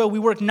labor and toil, we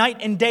work night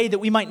and day that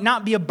we might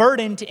not be a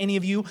burden to any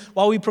of you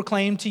while we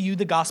proclaim to you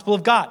the gospel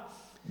of God.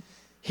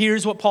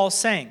 Here's what Paul's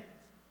saying.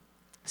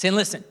 Saying,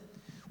 listen,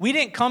 we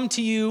didn't come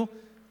to you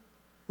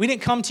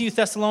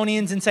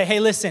Thessalonians and say, hey,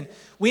 listen,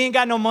 we ain't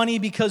got no money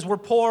because we're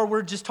poor.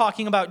 We're just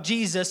talking about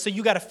Jesus. So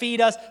you got to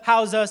feed us,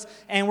 house us,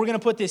 and we're going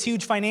to put this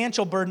huge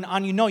financial burden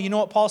on you. No, you know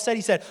what Paul said?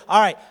 He said,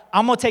 all right,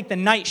 I'm going to take the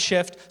night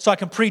shift so I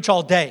can preach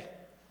all day.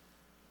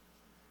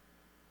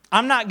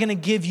 I'm not going to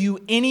give you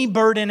any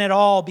burden at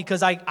all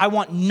because I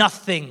want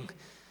nothing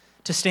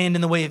to stand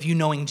in the way of you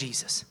knowing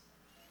Jesus.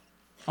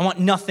 I want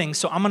nothing,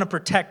 so I'm going to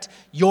protect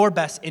your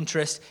best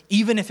interest,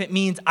 even if it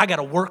means I got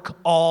to work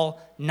all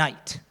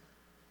night.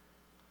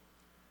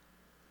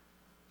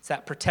 Does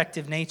that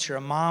protective nature.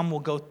 A mom will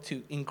go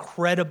to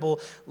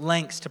incredible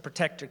lengths to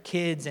protect her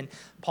kids. And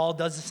Paul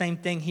does the same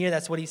thing here.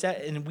 That's what he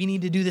said. And we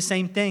need to do the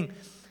same thing.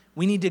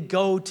 We need to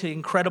go to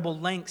incredible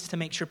lengths to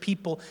make sure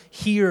people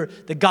hear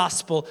the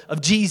gospel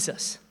of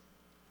Jesus.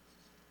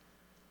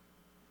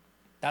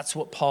 That's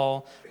what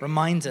Paul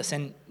reminds us.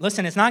 And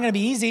listen, it's not going to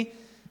be easy.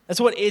 That's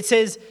what it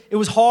says. It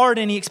was hard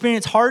and he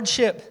experienced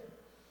hardship.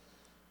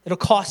 It'll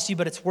cost you,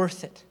 but it's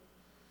worth it.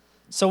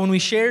 So when we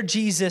share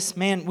Jesus,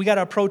 man, we got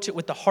to approach it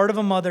with the heart of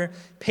a mother,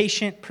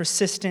 patient,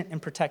 persistent,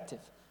 and protective.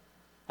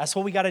 That's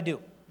what we got to do.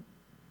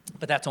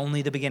 But that's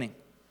only the beginning.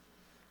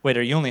 Wait,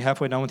 are you only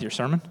halfway done with your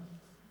sermon?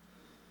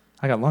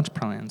 I got lunch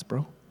plans,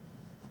 bro.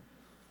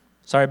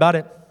 Sorry about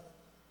it.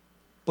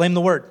 Blame the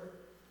word.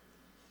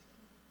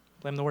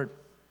 Blame the word.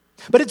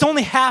 But it's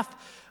only half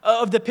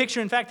of the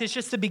picture. In fact, it's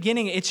just the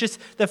beginning. It's just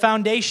the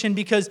foundation,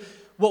 because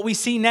what we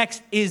see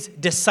next is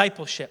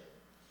discipleship.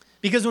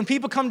 Because when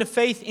people come to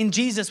faith in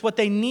Jesus, what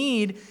they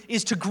need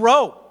is to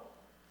grow.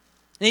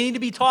 They need to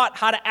be taught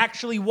how to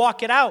actually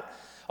walk it out.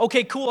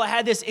 Okay, cool, I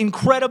had this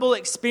incredible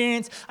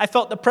experience. I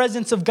felt the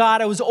presence of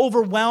God. I was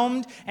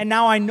overwhelmed, and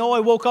now I know I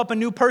woke up a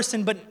new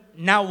person, but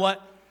now what?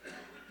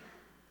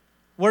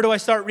 Where do I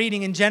start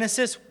reading? In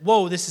Genesis?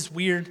 Whoa, this is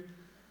weird.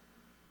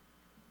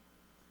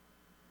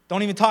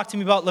 Don't even talk to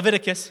me about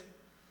Leviticus.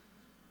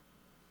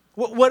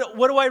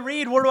 What do I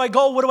read? Where do I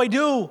go? What do I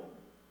do?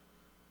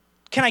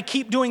 Can I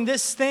keep doing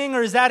this thing,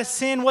 or is that a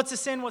sin? What's a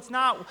sin? What's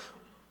not?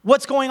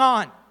 What's going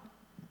on?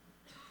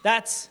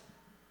 That's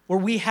where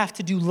we have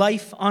to do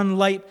life on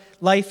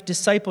life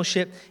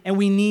discipleship, and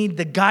we need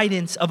the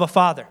guidance of a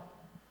father.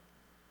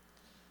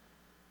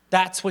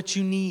 That's what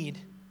you need.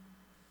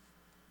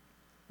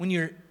 When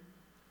you're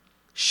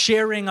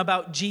sharing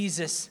about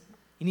Jesus,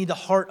 you need the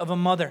heart of a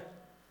mother.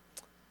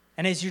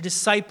 And as you're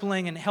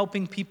discipling and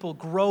helping people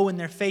grow in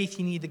their faith,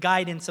 you need the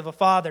guidance of a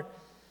father.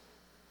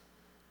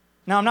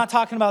 Now, I'm not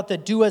talking about the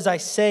do as I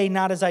say,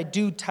 not as I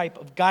do type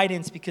of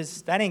guidance,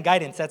 because that ain't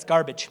guidance, that's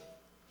garbage.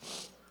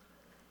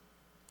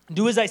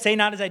 Do as I say,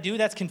 not as I do,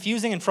 that's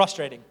confusing and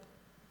frustrating.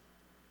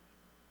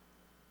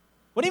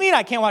 What do you mean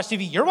I can't watch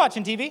TV? You're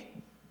watching TV.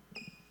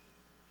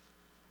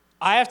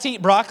 I have to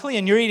eat broccoli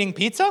and you're eating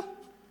pizza?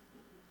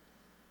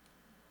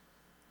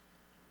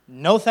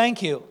 No,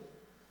 thank you.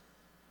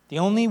 The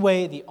only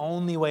way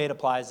it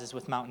applies is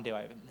with Mountain Dew.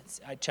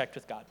 I checked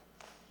with God.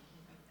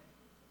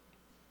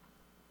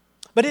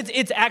 But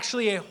it's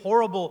actually a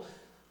horrible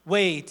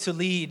way to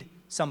lead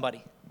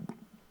somebody.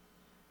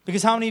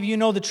 Because how many of you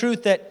know the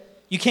truth that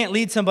you can't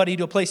lead somebody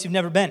to a place you've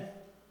never been?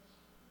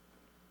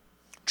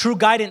 True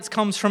guidance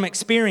comes from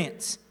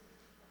experience.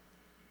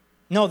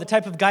 No, the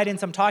type of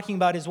guidance I'm talking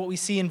about is what we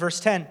see in verse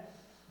 10.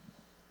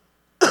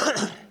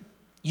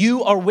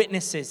 You are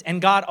witnesses,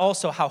 and God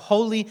also, how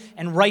holy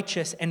and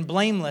righteous and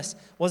blameless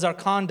was our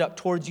conduct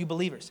towards you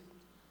believers.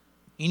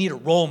 You need a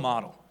role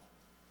model.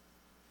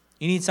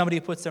 You need somebody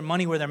who puts their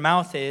money where their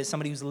mouth is,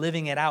 somebody who's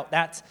living it out.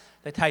 That's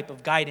the type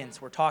of guidance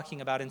we're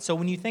talking about. And so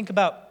when you think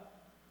about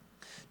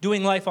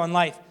doing life on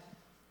life,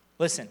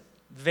 listen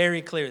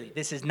very clearly,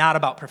 this is not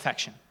about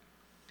perfection.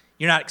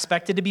 You're not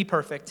expected to be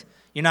perfect.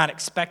 You're not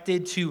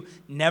expected to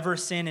never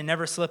sin and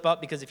never slip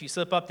up, because if you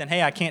slip up, then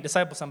hey, I can't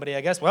disciple somebody,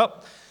 I guess.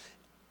 Well,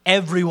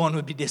 everyone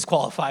would be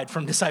disqualified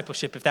from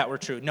discipleship if that were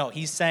true. No,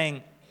 he's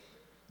saying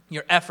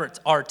your efforts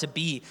are to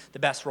be the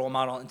best role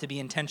model and to be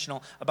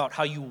intentional about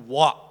how you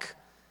walk.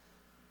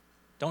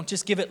 Don't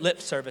just give it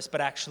lip service, but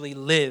actually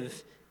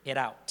live it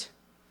out.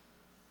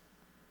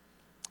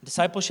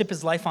 Discipleship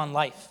is life on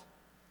life.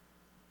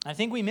 I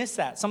think we miss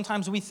that.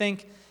 Sometimes we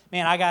think,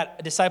 man, I got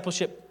a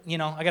discipleship,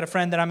 I got a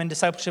friend that I'm in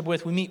discipleship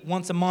with. We meet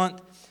once a month.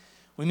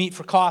 We meet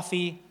for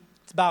coffee.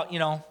 It's about,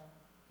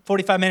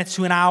 45 minutes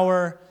to an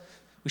hour.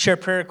 We share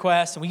prayer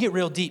requests, and we get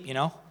real deep,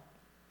 I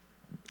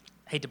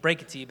hate to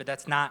break it to you, but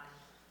that's not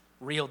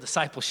real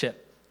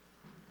discipleship.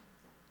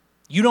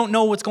 You don't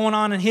know what's going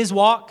on in his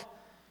walk.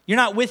 You're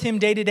not with him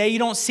day to day. You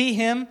don't see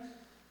him.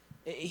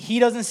 He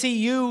doesn't see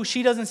you.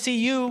 She doesn't see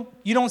you.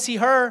 You don't see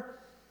her.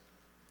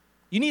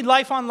 You need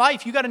life on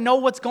life. You got to know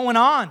what's going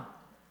on.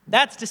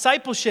 That's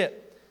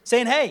discipleship.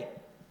 Saying, hey,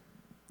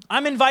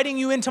 I'm inviting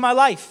you into my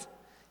life.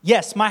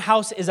 Yes, my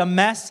house is a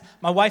mess.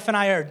 My wife and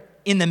I are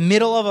in the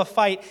middle of a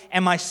fight,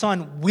 and my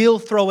son will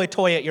throw a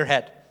toy at your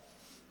head.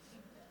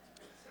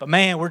 But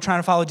man, we're trying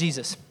to follow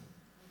Jesus.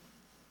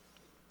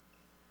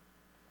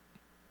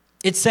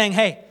 It's saying,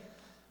 hey,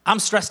 I'm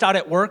stressed out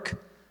at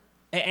work,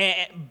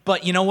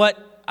 but you know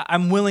what?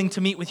 I'm willing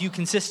to meet with you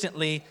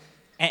consistently,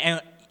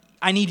 and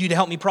I need you to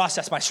help me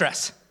process my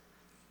stress.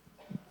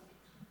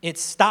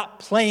 It's stop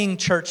playing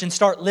church and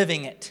start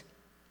living it.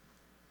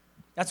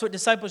 That's what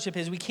discipleship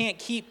is. We can't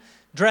keep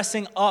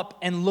dressing up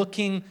and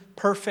looking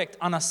perfect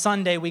on a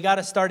Sunday. We got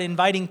to start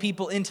inviting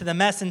people into the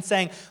mess and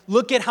saying,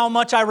 look at how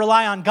much I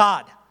rely on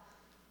God.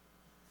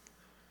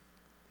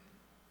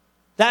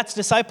 That's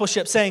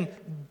discipleship, saying,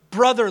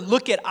 brother,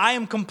 I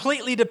am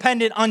completely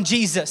dependent on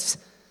Jesus.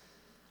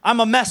 I'm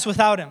a mess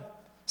without him.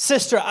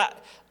 Sister,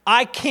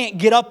 I can't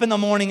get up in the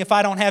morning if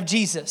I don't have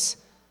Jesus.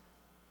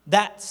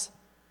 That's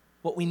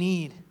what we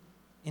need.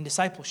 in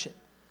discipleship.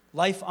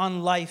 Life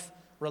on life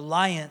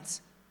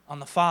reliance on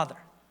the Father.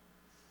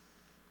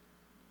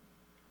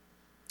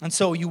 And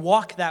so you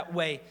walk that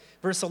way.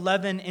 Verse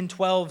 11 and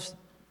 12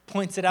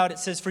 points it out. It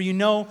says, "For you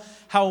know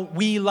how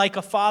we, like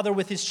a father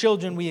with his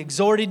children, we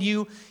exhorted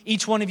you,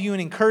 each one of you,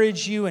 and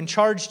encouraged you and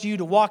charged you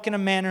to walk in a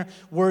manner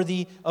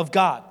worthy of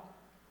God,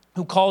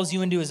 who calls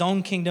you into his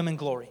own kingdom and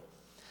glory."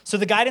 So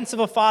the guidance of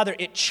a father,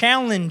 it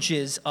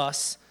challenges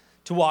us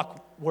to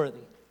walk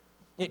worthy.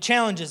 It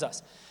challenges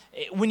us.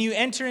 When you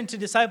enter into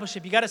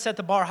discipleship, you got to set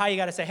the bar high. You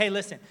got to say, hey,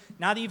 listen,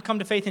 now that you've come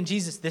to faith in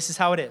Jesus, this is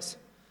how it is.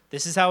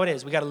 This is how it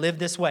is. We got to live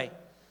this way.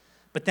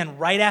 But then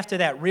right after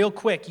that, real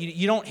quick,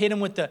 you don't hit them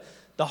with the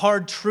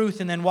hard truth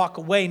and then walk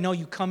away. No,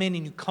 you come in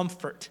and you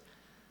comfort.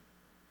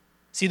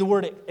 See the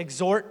word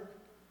exhort?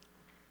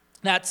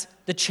 That's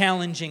the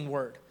challenging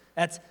word.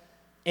 That's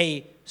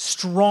a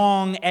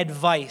strong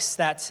advice.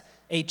 That's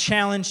a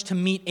challenge to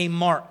meet a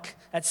mark.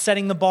 That's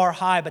setting the bar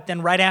high, but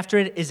then right after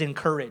it is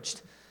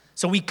encouraged.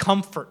 So we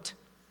comfort.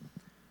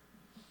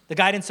 The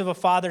guidance of a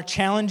father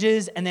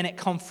challenges and then it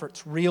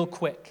comforts real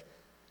quick.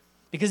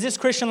 Because this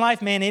Christian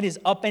life, man, it is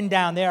up and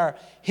down. There are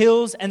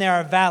hills and there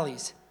are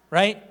valleys,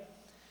 right?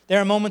 There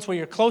are moments where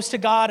you're close to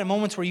God and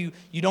moments where you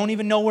don't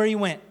even know where you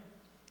went.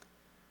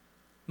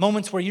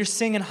 Moments where you're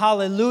singing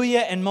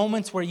hallelujah and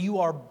moments where you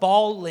are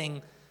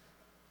bawling,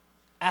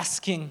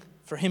 asking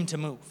for him to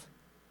move.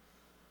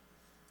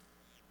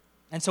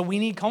 And so we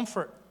need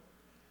comfort.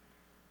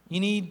 You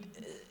need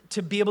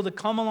to be able to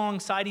come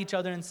alongside each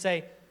other and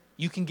say,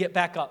 you can get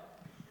back up.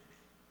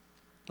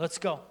 Let's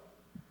go.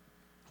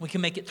 We can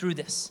make it through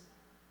this.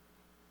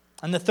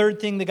 And the third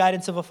thing the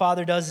guidance of a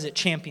father does is it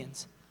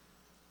champions.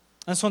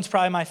 And this one's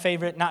probably my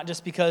favorite, not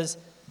just because,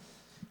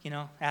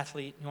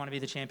 athlete, you want to be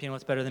the champion.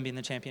 What's better than being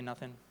the champion?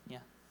 Nothing. Yeah.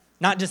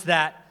 Not just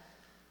that,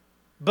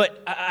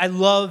 but I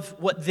love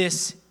what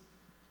this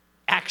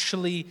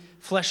actually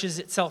fleshes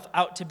itself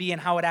out to be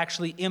and how it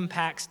actually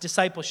impacts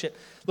discipleship.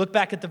 Look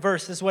back at the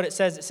verse. This is what it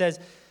says. It says,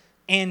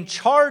 "And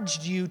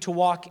charged you to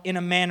walk in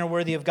a manner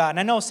worthy of God." And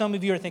I know some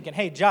of you are thinking,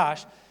 hey,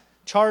 Josh,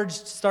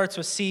 charged starts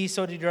with C,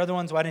 so did your other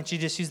ones. Why didn't you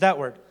just use that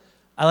word?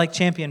 I like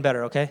champion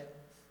better, okay?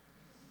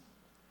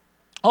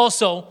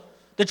 Also,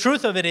 the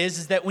truth of it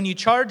is that when you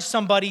charge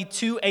somebody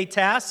to a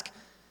task,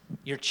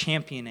 you're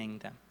championing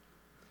them.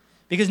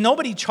 Because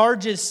nobody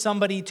charges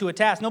somebody to a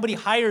task. Nobody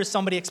hires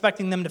somebody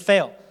expecting them to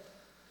fail.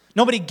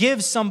 Nobody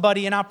gives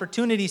somebody an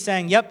opportunity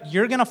saying, yep,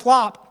 you're going to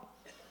flop.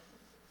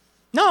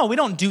 No, we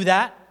don't do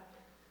that.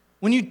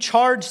 When you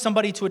charge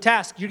somebody to a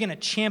task, you're going to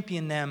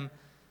champion them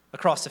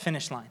across the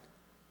finish line.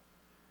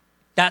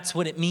 That's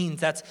what it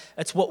means. That's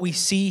what we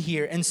see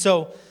here. And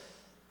so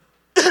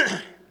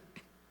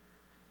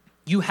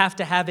you have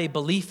to have a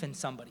belief in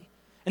somebody.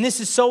 And this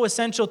is so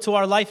essential to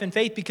our life and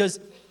faith because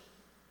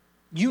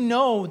you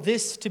know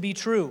this to be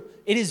true.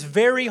 It is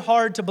very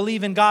hard to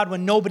believe in God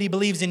when nobody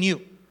believes in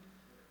you.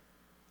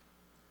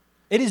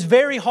 It is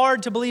very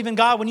hard to believe in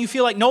God when you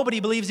feel like nobody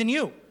believes in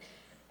you.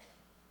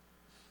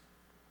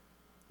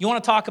 You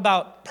want to talk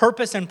about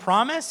purpose and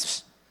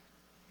promise?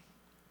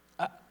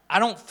 I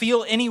don't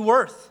feel any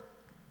worth.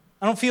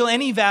 I don't feel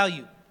any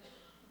value.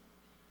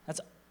 That's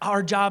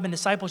our job in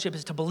discipleship,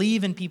 is to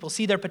believe in people,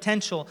 see their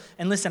potential.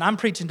 And listen, I'm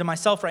preaching to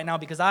myself right now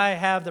because I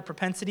have the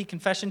propensity,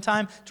 confession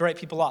time, to write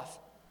people off.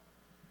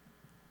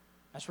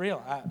 That's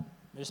real. I'm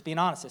just being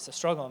honest. It's a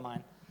struggle of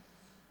mine.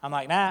 I'm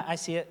like, nah, I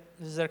see it.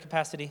 This is their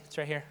capacity. It's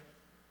right here.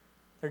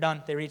 They're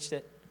done. They reached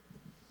it.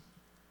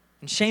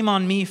 And shame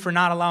on me for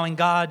not allowing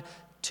God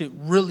to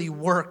really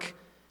work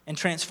and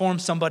transform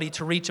somebody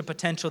to reach a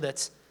potential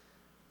that's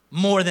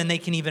more than they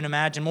can even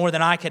imagine, more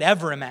than I could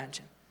ever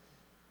imagine.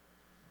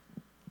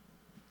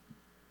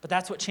 But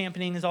that's what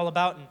championing is all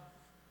about. And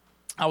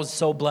I was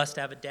so blessed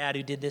to have a dad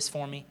who did this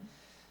for me,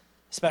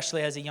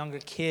 especially as a younger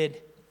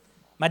kid.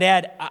 My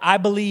dad, I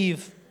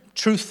believe,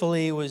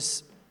 truthfully,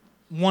 was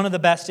one of the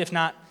best, if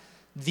not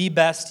the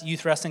best,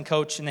 youth wrestling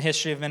coach in the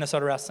history of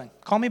Minnesota wrestling.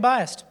 Call me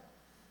biased.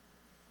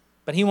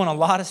 But he won a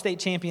lot of state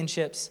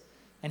championships,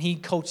 and he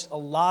coached a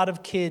lot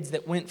of kids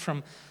that went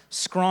from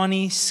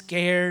scrawny,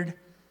 scared,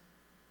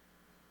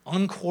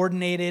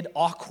 uncoordinated,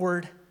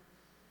 awkward,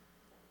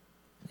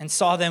 and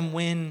saw them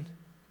win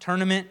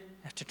tournament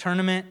after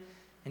tournament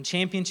and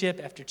championship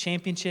after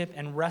championship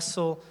and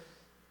wrestle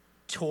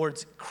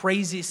towards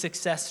crazy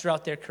success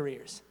throughout their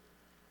careers.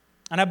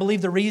 And I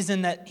believe the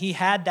reason that he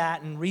had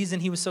that and reason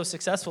he was so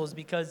successful is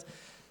because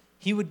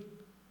he would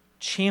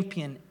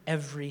champion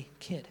every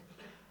kid.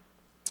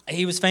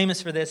 He was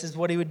famous for this, is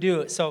what he would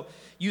do. So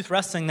youth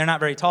wrestling, they're not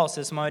very tall,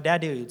 so this is what my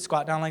dad do. He'd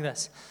squat down like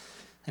this,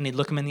 and he'd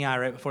look them in the eye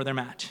right before their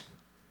match.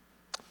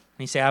 And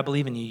he'd say, I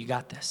believe in you. You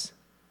got this.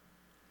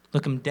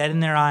 Look them dead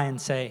in their eye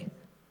and say,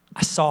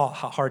 I saw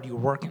how hard you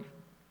were working.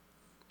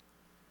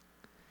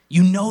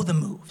 You know the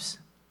moves.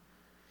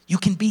 You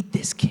can beat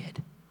this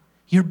kid.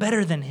 You're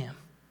better than him.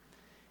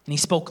 And he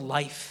spoke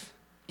life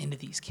into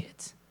these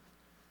kids.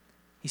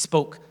 He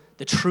spoke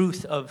the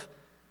truth of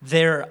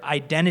their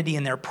identity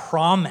and their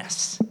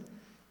promise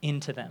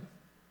into them.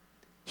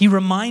 He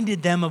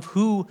reminded them of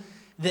who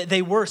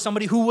they were,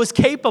 somebody who was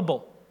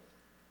capable.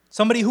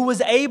 somebody who was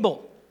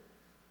able.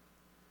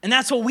 And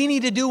that's what we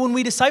need to do when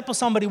we disciple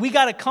somebody. We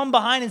got to come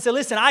behind and say,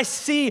 listen, I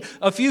see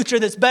a future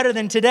that's better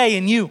than today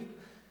in you.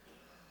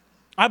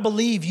 I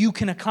believe you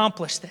can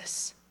accomplish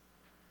this.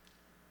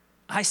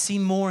 I see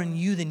more in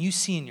you than you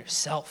see in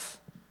yourself.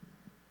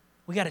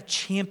 We got to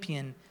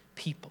champion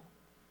people.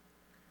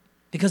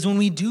 Because when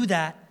we do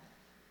that,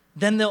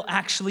 then they'll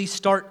actually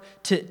start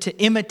to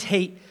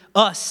imitate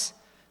us.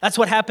 That's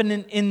what happened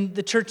in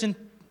the church in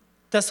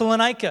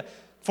Thessalonica.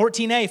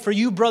 14a, for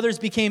you brothers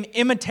became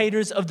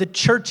imitators of the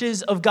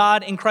churches of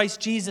God in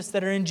Christ Jesus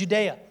that are in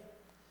Judea.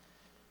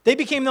 They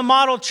became the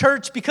model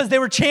church because they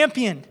were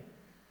championed.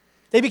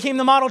 They became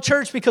the model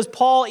church because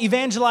Paul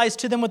evangelized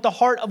to them with the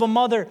heart of a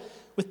mother,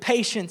 with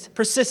patience,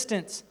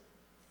 persistence,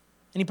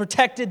 and he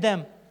protected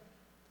them.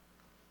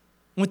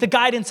 And with the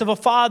guidance of a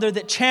father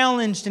that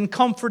challenged and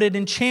comforted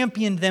and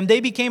championed them. They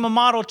became a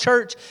model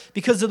church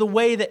because of the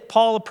way that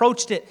Paul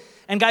approached it.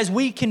 And guys,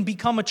 we can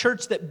become a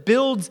church that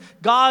builds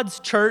God's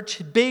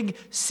church, big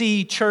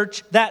C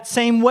church, that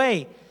same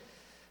way.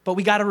 But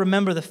we got to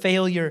remember the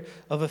failure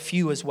of a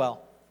few as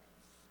well.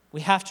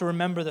 We have to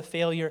remember the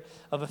failure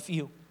of a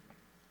few.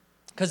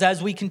 Because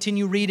as we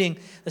continue reading,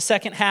 the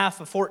second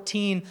half of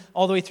 14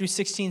 all the way through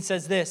 16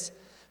 says this,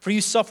 for you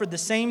suffered the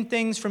same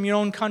things from your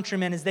own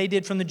countrymen as they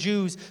did from the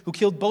Jews who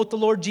killed both the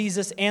Lord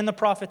Jesus and the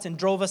prophets and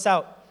drove us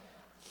out.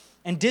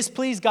 And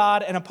displease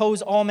God and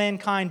oppose all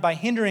mankind by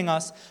hindering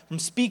us from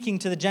speaking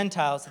to the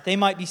Gentiles that they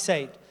might be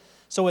saved,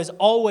 so as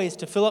always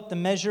to fill up the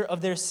measure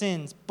of their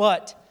sins.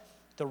 But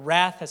the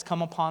wrath has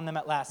come upon them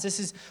at last.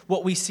 This is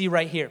what we see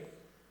right here.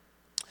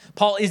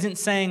 Paul isn't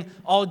saying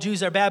all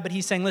Jews are bad, but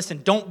he's saying,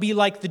 listen, don't be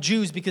like the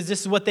Jews because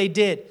this is what they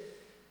did.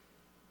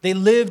 They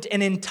lived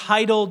an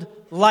entitled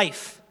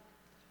life.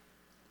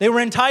 They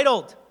were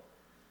entitled.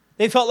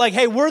 They felt like,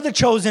 hey, we're the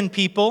chosen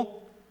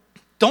people.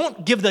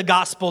 Don't give the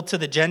gospel to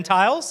the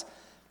Gentiles.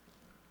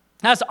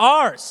 That's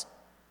ours.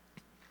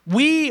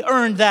 We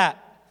earned that.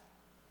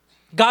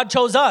 God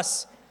chose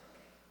us.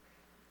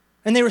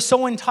 And they were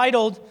so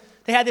entitled,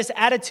 they had this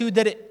attitude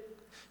that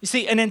you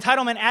see, an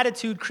entitlement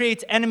attitude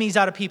creates enemies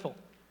out of people.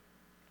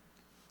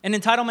 An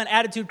entitlement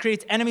attitude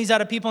creates enemies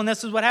out of people, and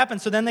this is what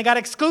happened. So then they got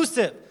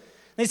exclusive.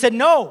 They said,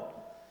 no,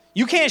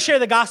 you can't share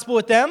the gospel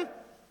with them.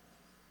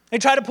 They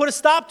tried to put a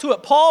stop to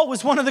it. Paul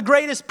was one of the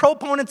greatest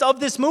proponents of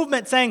this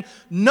movement, saying,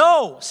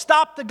 no,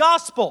 stop the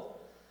gospel.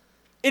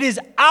 It is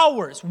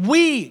ours.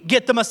 We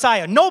get the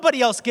Messiah.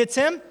 Nobody else gets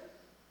him.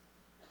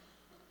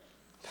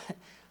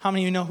 How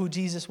many of you know who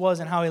Jesus was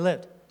and how he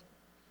lived?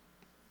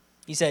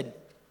 He said,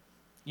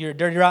 you're a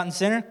dirty, rotten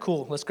sinner?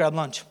 Cool, let's grab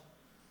lunch.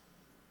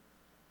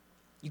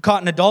 You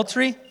caught in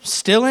adultery?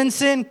 Still in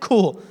sin?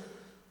 Cool,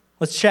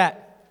 let's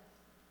chat.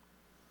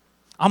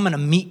 I'm going to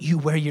meet you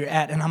where you're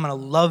at, and I'm going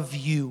to love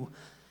you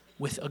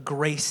with a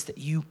grace that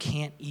you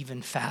can't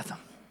even fathom.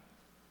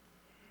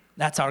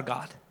 That's our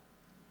God.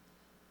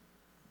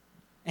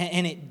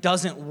 And it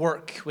doesn't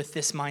work with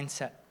this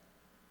mindset.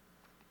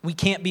 We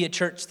can't be a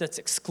church that's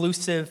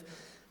exclusive.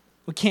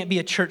 We can't be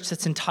a church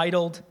that's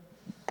entitled.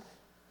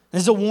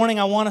 This is a warning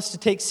I want us to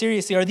take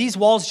seriously. Are these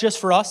walls just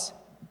for us?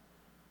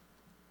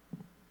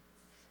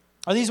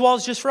 Are these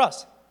walls just for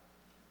us?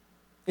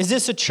 Is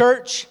this a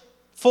church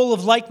full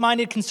of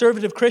like-minded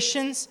conservative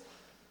Christians?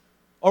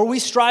 Or are we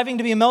striving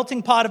to be a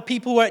melting pot of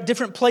people who are at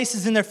different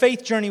places in their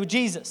faith journey with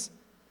Jesus?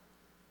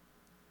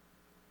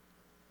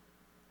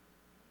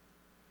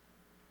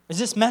 Is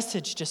this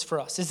message just for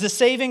us? Is the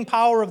saving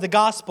power of the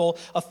gospel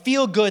a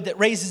feel-good that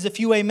raises a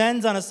few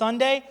amens on a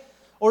Sunday?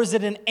 Or is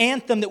it an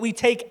anthem that we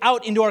take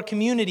out into our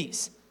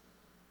communities?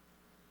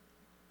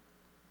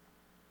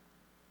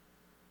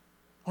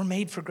 We're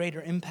made for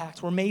greater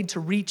impact. We're made to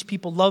reach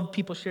people, love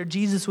people, share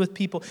Jesus with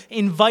people,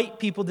 invite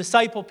people,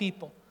 disciple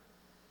people.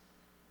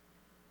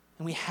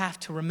 And we have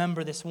to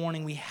remember this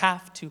warning. We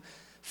have to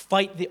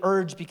fight the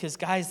urge because,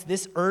 guys,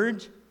 this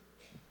urge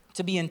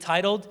to be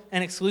entitled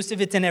and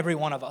exclusive, it's in every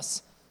one of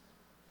us.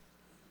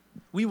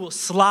 We will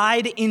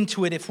slide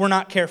into it if we're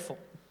not careful.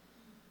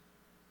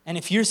 And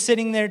if you're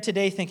sitting there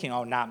today thinking,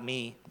 oh, not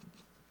me,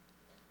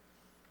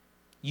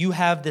 you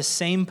have the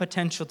same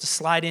potential to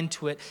slide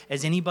into it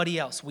as anybody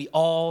else. We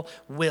all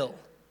will.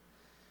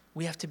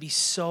 We have to be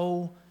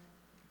so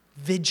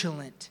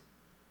vigilant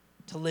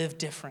to live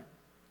different.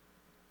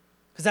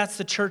 Because that's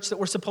the church that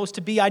we're supposed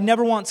to be. I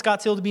never want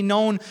Scotts Hill to be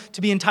known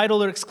to be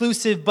entitled or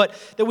exclusive, but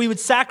that we would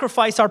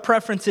sacrifice our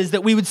preferences,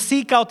 that we would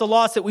seek out the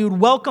lost, that we would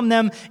welcome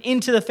them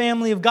into the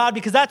family of God,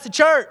 because that's the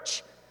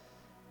church.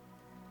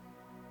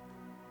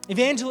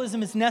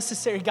 Evangelism is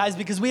necessary, guys,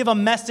 because we have a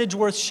message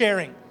worth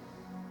sharing.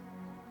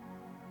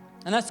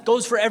 And that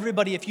goes for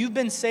everybody. If you've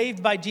been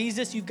saved by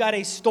Jesus, you've got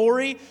a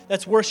story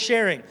that's worth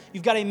sharing.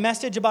 You've got a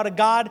message about a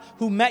God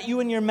who met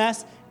you in your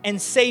mess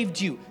and saved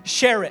you.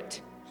 Share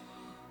it.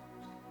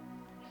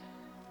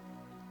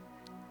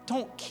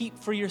 Don't keep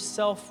for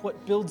yourself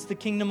what builds the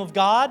kingdom of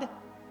God.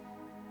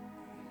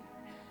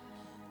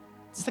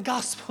 It's the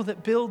gospel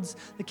that builds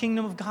the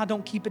kingdom of God.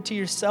 Don't keep it to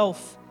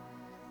yourself.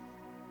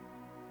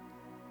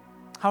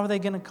 How are they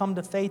going to come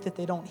to faith if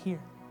they don't hear?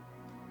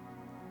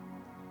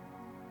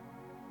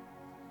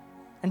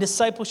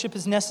 discipleship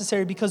is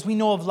necessary because we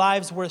know of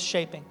lives worth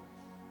shaping.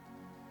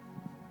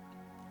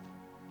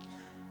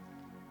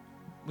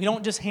 We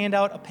don't just hand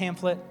out a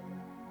pamphlet.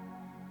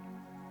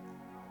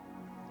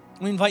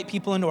 We invite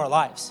people into our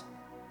lives.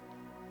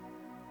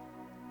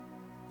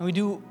 And we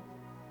do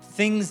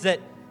things that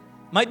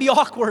might be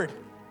awkward,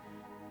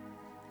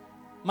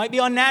 might be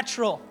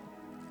unnatural,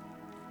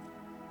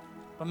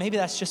 but maybe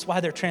that's just why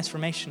they're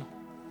transformational.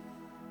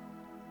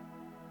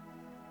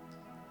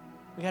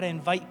 We got to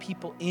invite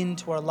people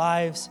into our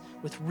lives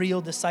with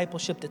real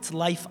discipleship that's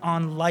life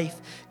on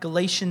life.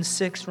 Galatians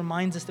 6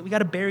 reminds us that we got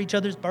to bear each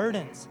other's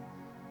burdens.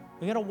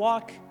 We got to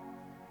walk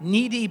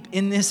knee-deep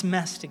in this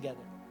mess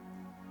together.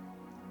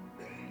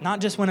 Not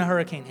just when a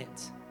hurricane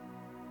hits,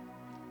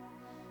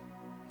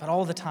 but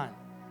all the time.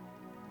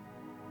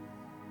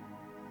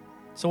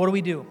 So what do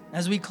we do?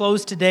 As we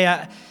close today,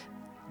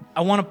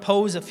 I want to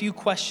pose a few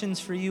questions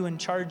for you and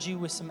charge you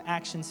with some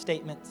action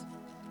statements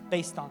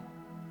based on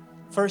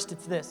it. First,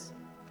 it's this.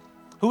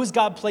 Who has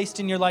God placed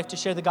in your life to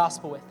share the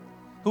gospel with?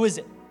 Who is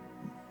it?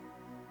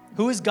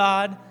 Who has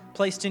God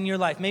placed in your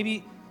life?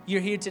 Maybe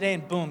you're here today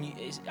and boom,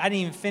 I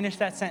didn't even finish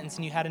that sentence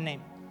and you had a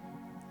name.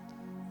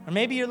 Or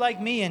maybe you're like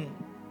me and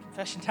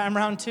confession time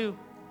round 2.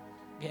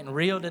 Getting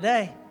real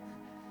today.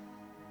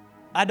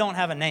 I don't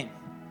have a name.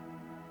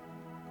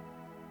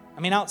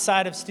 I mean,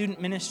 outside of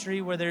student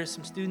ministry where there's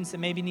some students that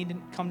maybe need to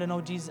come to know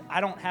Jesus,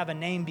 I don't have a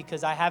name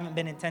because I haven't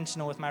been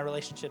intentional with my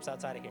relationships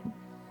outside of here.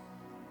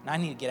 And I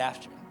need to get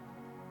after it.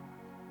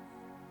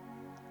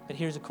 But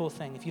here's a cool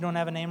thing. If you don't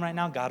have a name right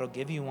now, God will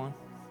give you one.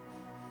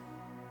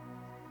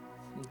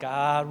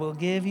 God will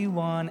give you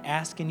one.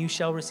 Ask and you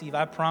shall receive.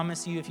 I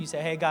promise you, if you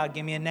say, hey, God,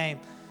 give me a name,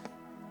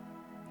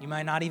 you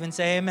might not even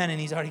say amen, and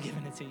he's already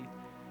given it to you.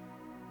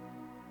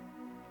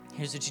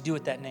 Here's what you do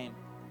with that name.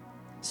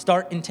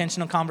 Start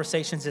intentional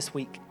conversations this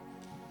week.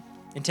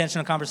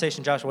 Intentional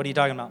conversation, Josh, what are you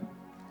talking about?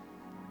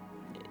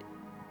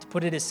 To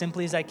put it as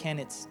simply as I can,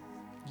 it's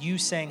you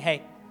saying,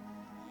 hey,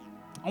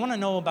 I want to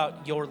know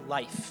about your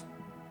life.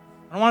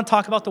 I don't want to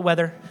talk about the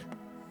weather.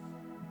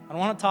 I don't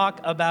want to talk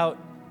about,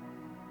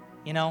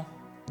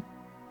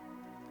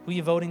 who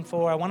you're voting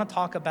for. I want to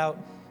talk about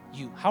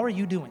you. How are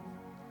you doing?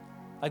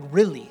 Like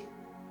really,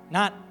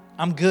 not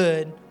I'm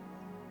good.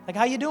 Like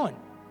how you doing?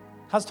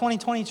 How's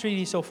 2020 treated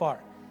you so far?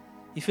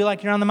 You feel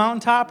like you're on the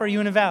mountaintop or are you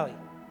in a valley?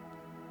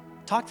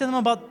 Talk to them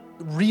about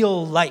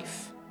real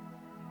life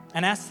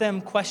and ask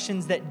them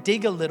questions that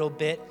dig a little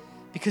bit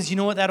because you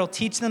know what that'll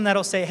teach them?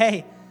 That'll say,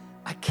 hey,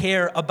 I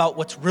care about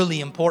what's really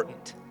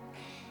important.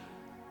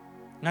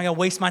 I'm not going to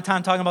waste my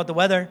time talking about the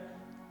weather.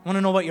 I want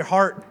to know about your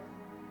heart.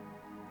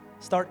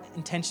 Start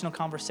intentional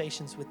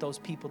conversations with those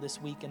people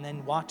this week and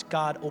then watch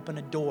God open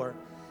a door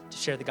to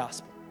share the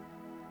gospel.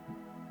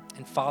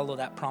 And follow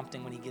that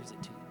prompting when he gives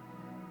it to you.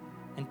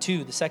 And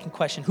 2, the second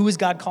question, who is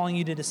God calling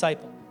you to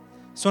disciple?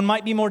 So it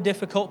might be more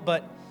difficult,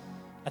 but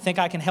I think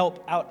I can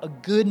help out a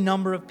good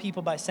number of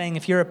people by saying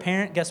if you're a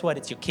parent, guess what?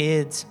 It's your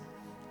kids.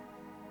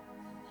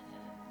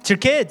 It's your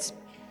kids.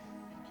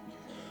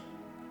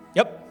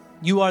 Yep.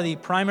 You are the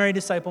primary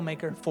disciple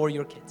maker for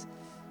your kids.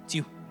 It's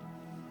you.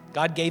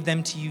 God gave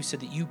them to you so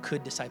that you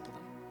could disciple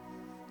them.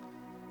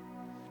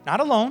 Not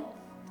alone.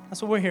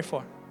 That's what we're here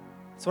for.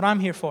 That's what I'm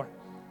here for.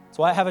 That's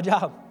why I have a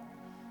job.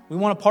 We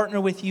want to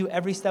partner with you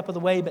every step of the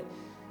way, but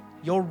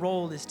your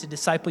role is to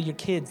disciple your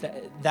kids.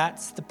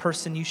 That's the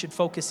person you should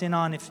focus in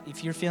on.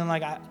 If you're feeling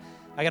like, I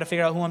got to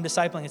figure out who I'm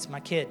discipling, it's my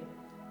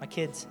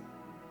kids.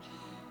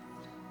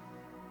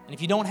 And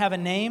if you don't have a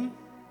name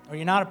or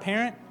you're not a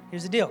parent,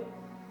 here's the deal.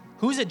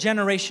 Who's a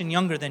generation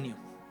younger than you?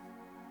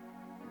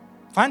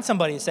 Find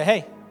somebody and say,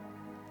 hey,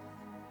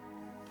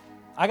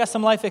 I got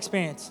some life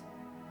experience.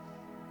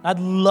 I'd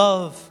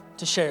love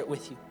to share it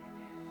with you.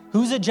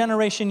 Who's a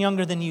generation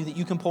younger than you that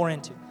you can pour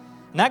into?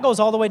 And that goes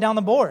all the way down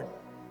the board.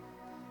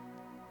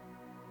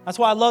 That's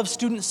why I love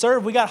Student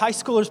Serve. We got high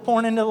schoolers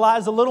pouring into the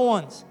lives of little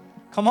ones.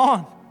 Come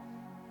on.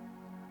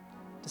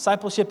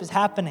 Discipleship is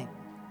happening.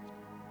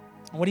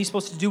 And what are you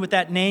supposed to do with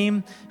that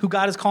name? Who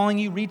God is calling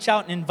you? Reach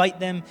out and invite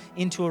them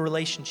into a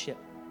relationship.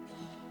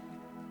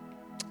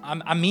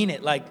 I mean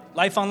it, like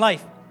life on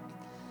life.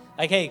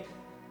 Like, hey,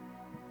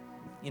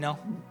 we're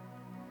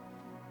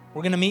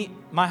going to meet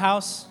my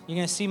house. You're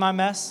going to see my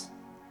mess.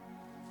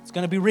 It's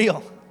going to be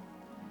real.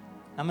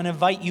 I'm going to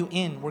invite you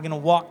in. We're going to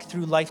walk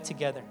through life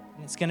together,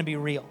 and it's going to be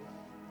real.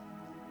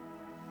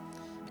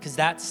 Because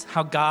that's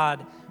how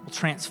God will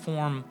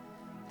transform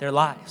their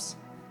lives.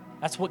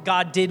 That's what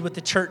God did with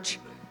the church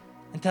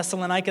in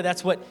Thessalonica.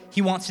 That's what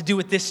he wants to do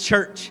with this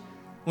church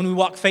when we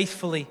walk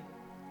faithfully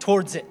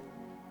towards it.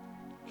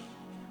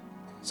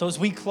 So as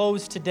we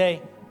close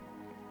today,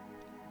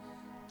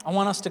 I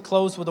want us to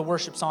close with a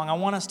worship song. I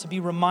want us to be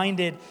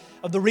reminded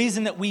of the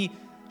reason that we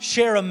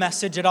share a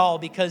message at all,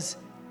 because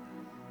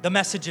the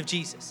message of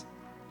Jesus.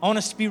 I want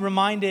us to be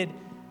reminded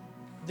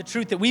the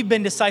truth that we've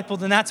been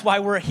discipled, and that's why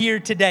we're here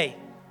today.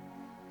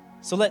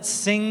 So let's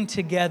sing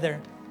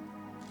together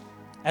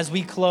as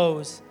we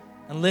close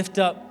and lift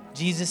up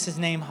Jesus'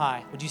 name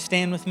high. Would you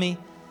stand with me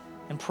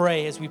and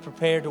pray as we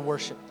prepare to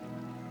worship?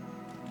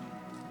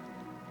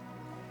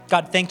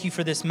 God, thank you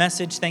for this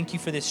message. Thank you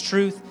for this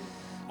truth.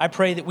 I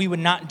pray that we would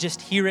not just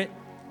hear it,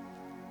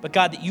 but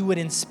God, that you would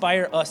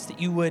inspire us,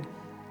 that you would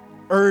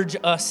urge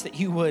us, that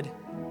you would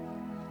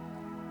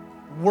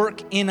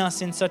work in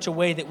us in such a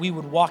way that we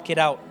would walk it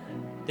out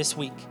this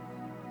week.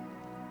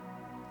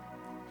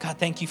 God,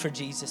 thank you for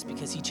Jesus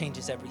because he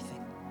changes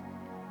everything.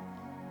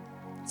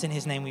 It's in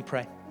his name we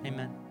pray.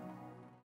 Amen.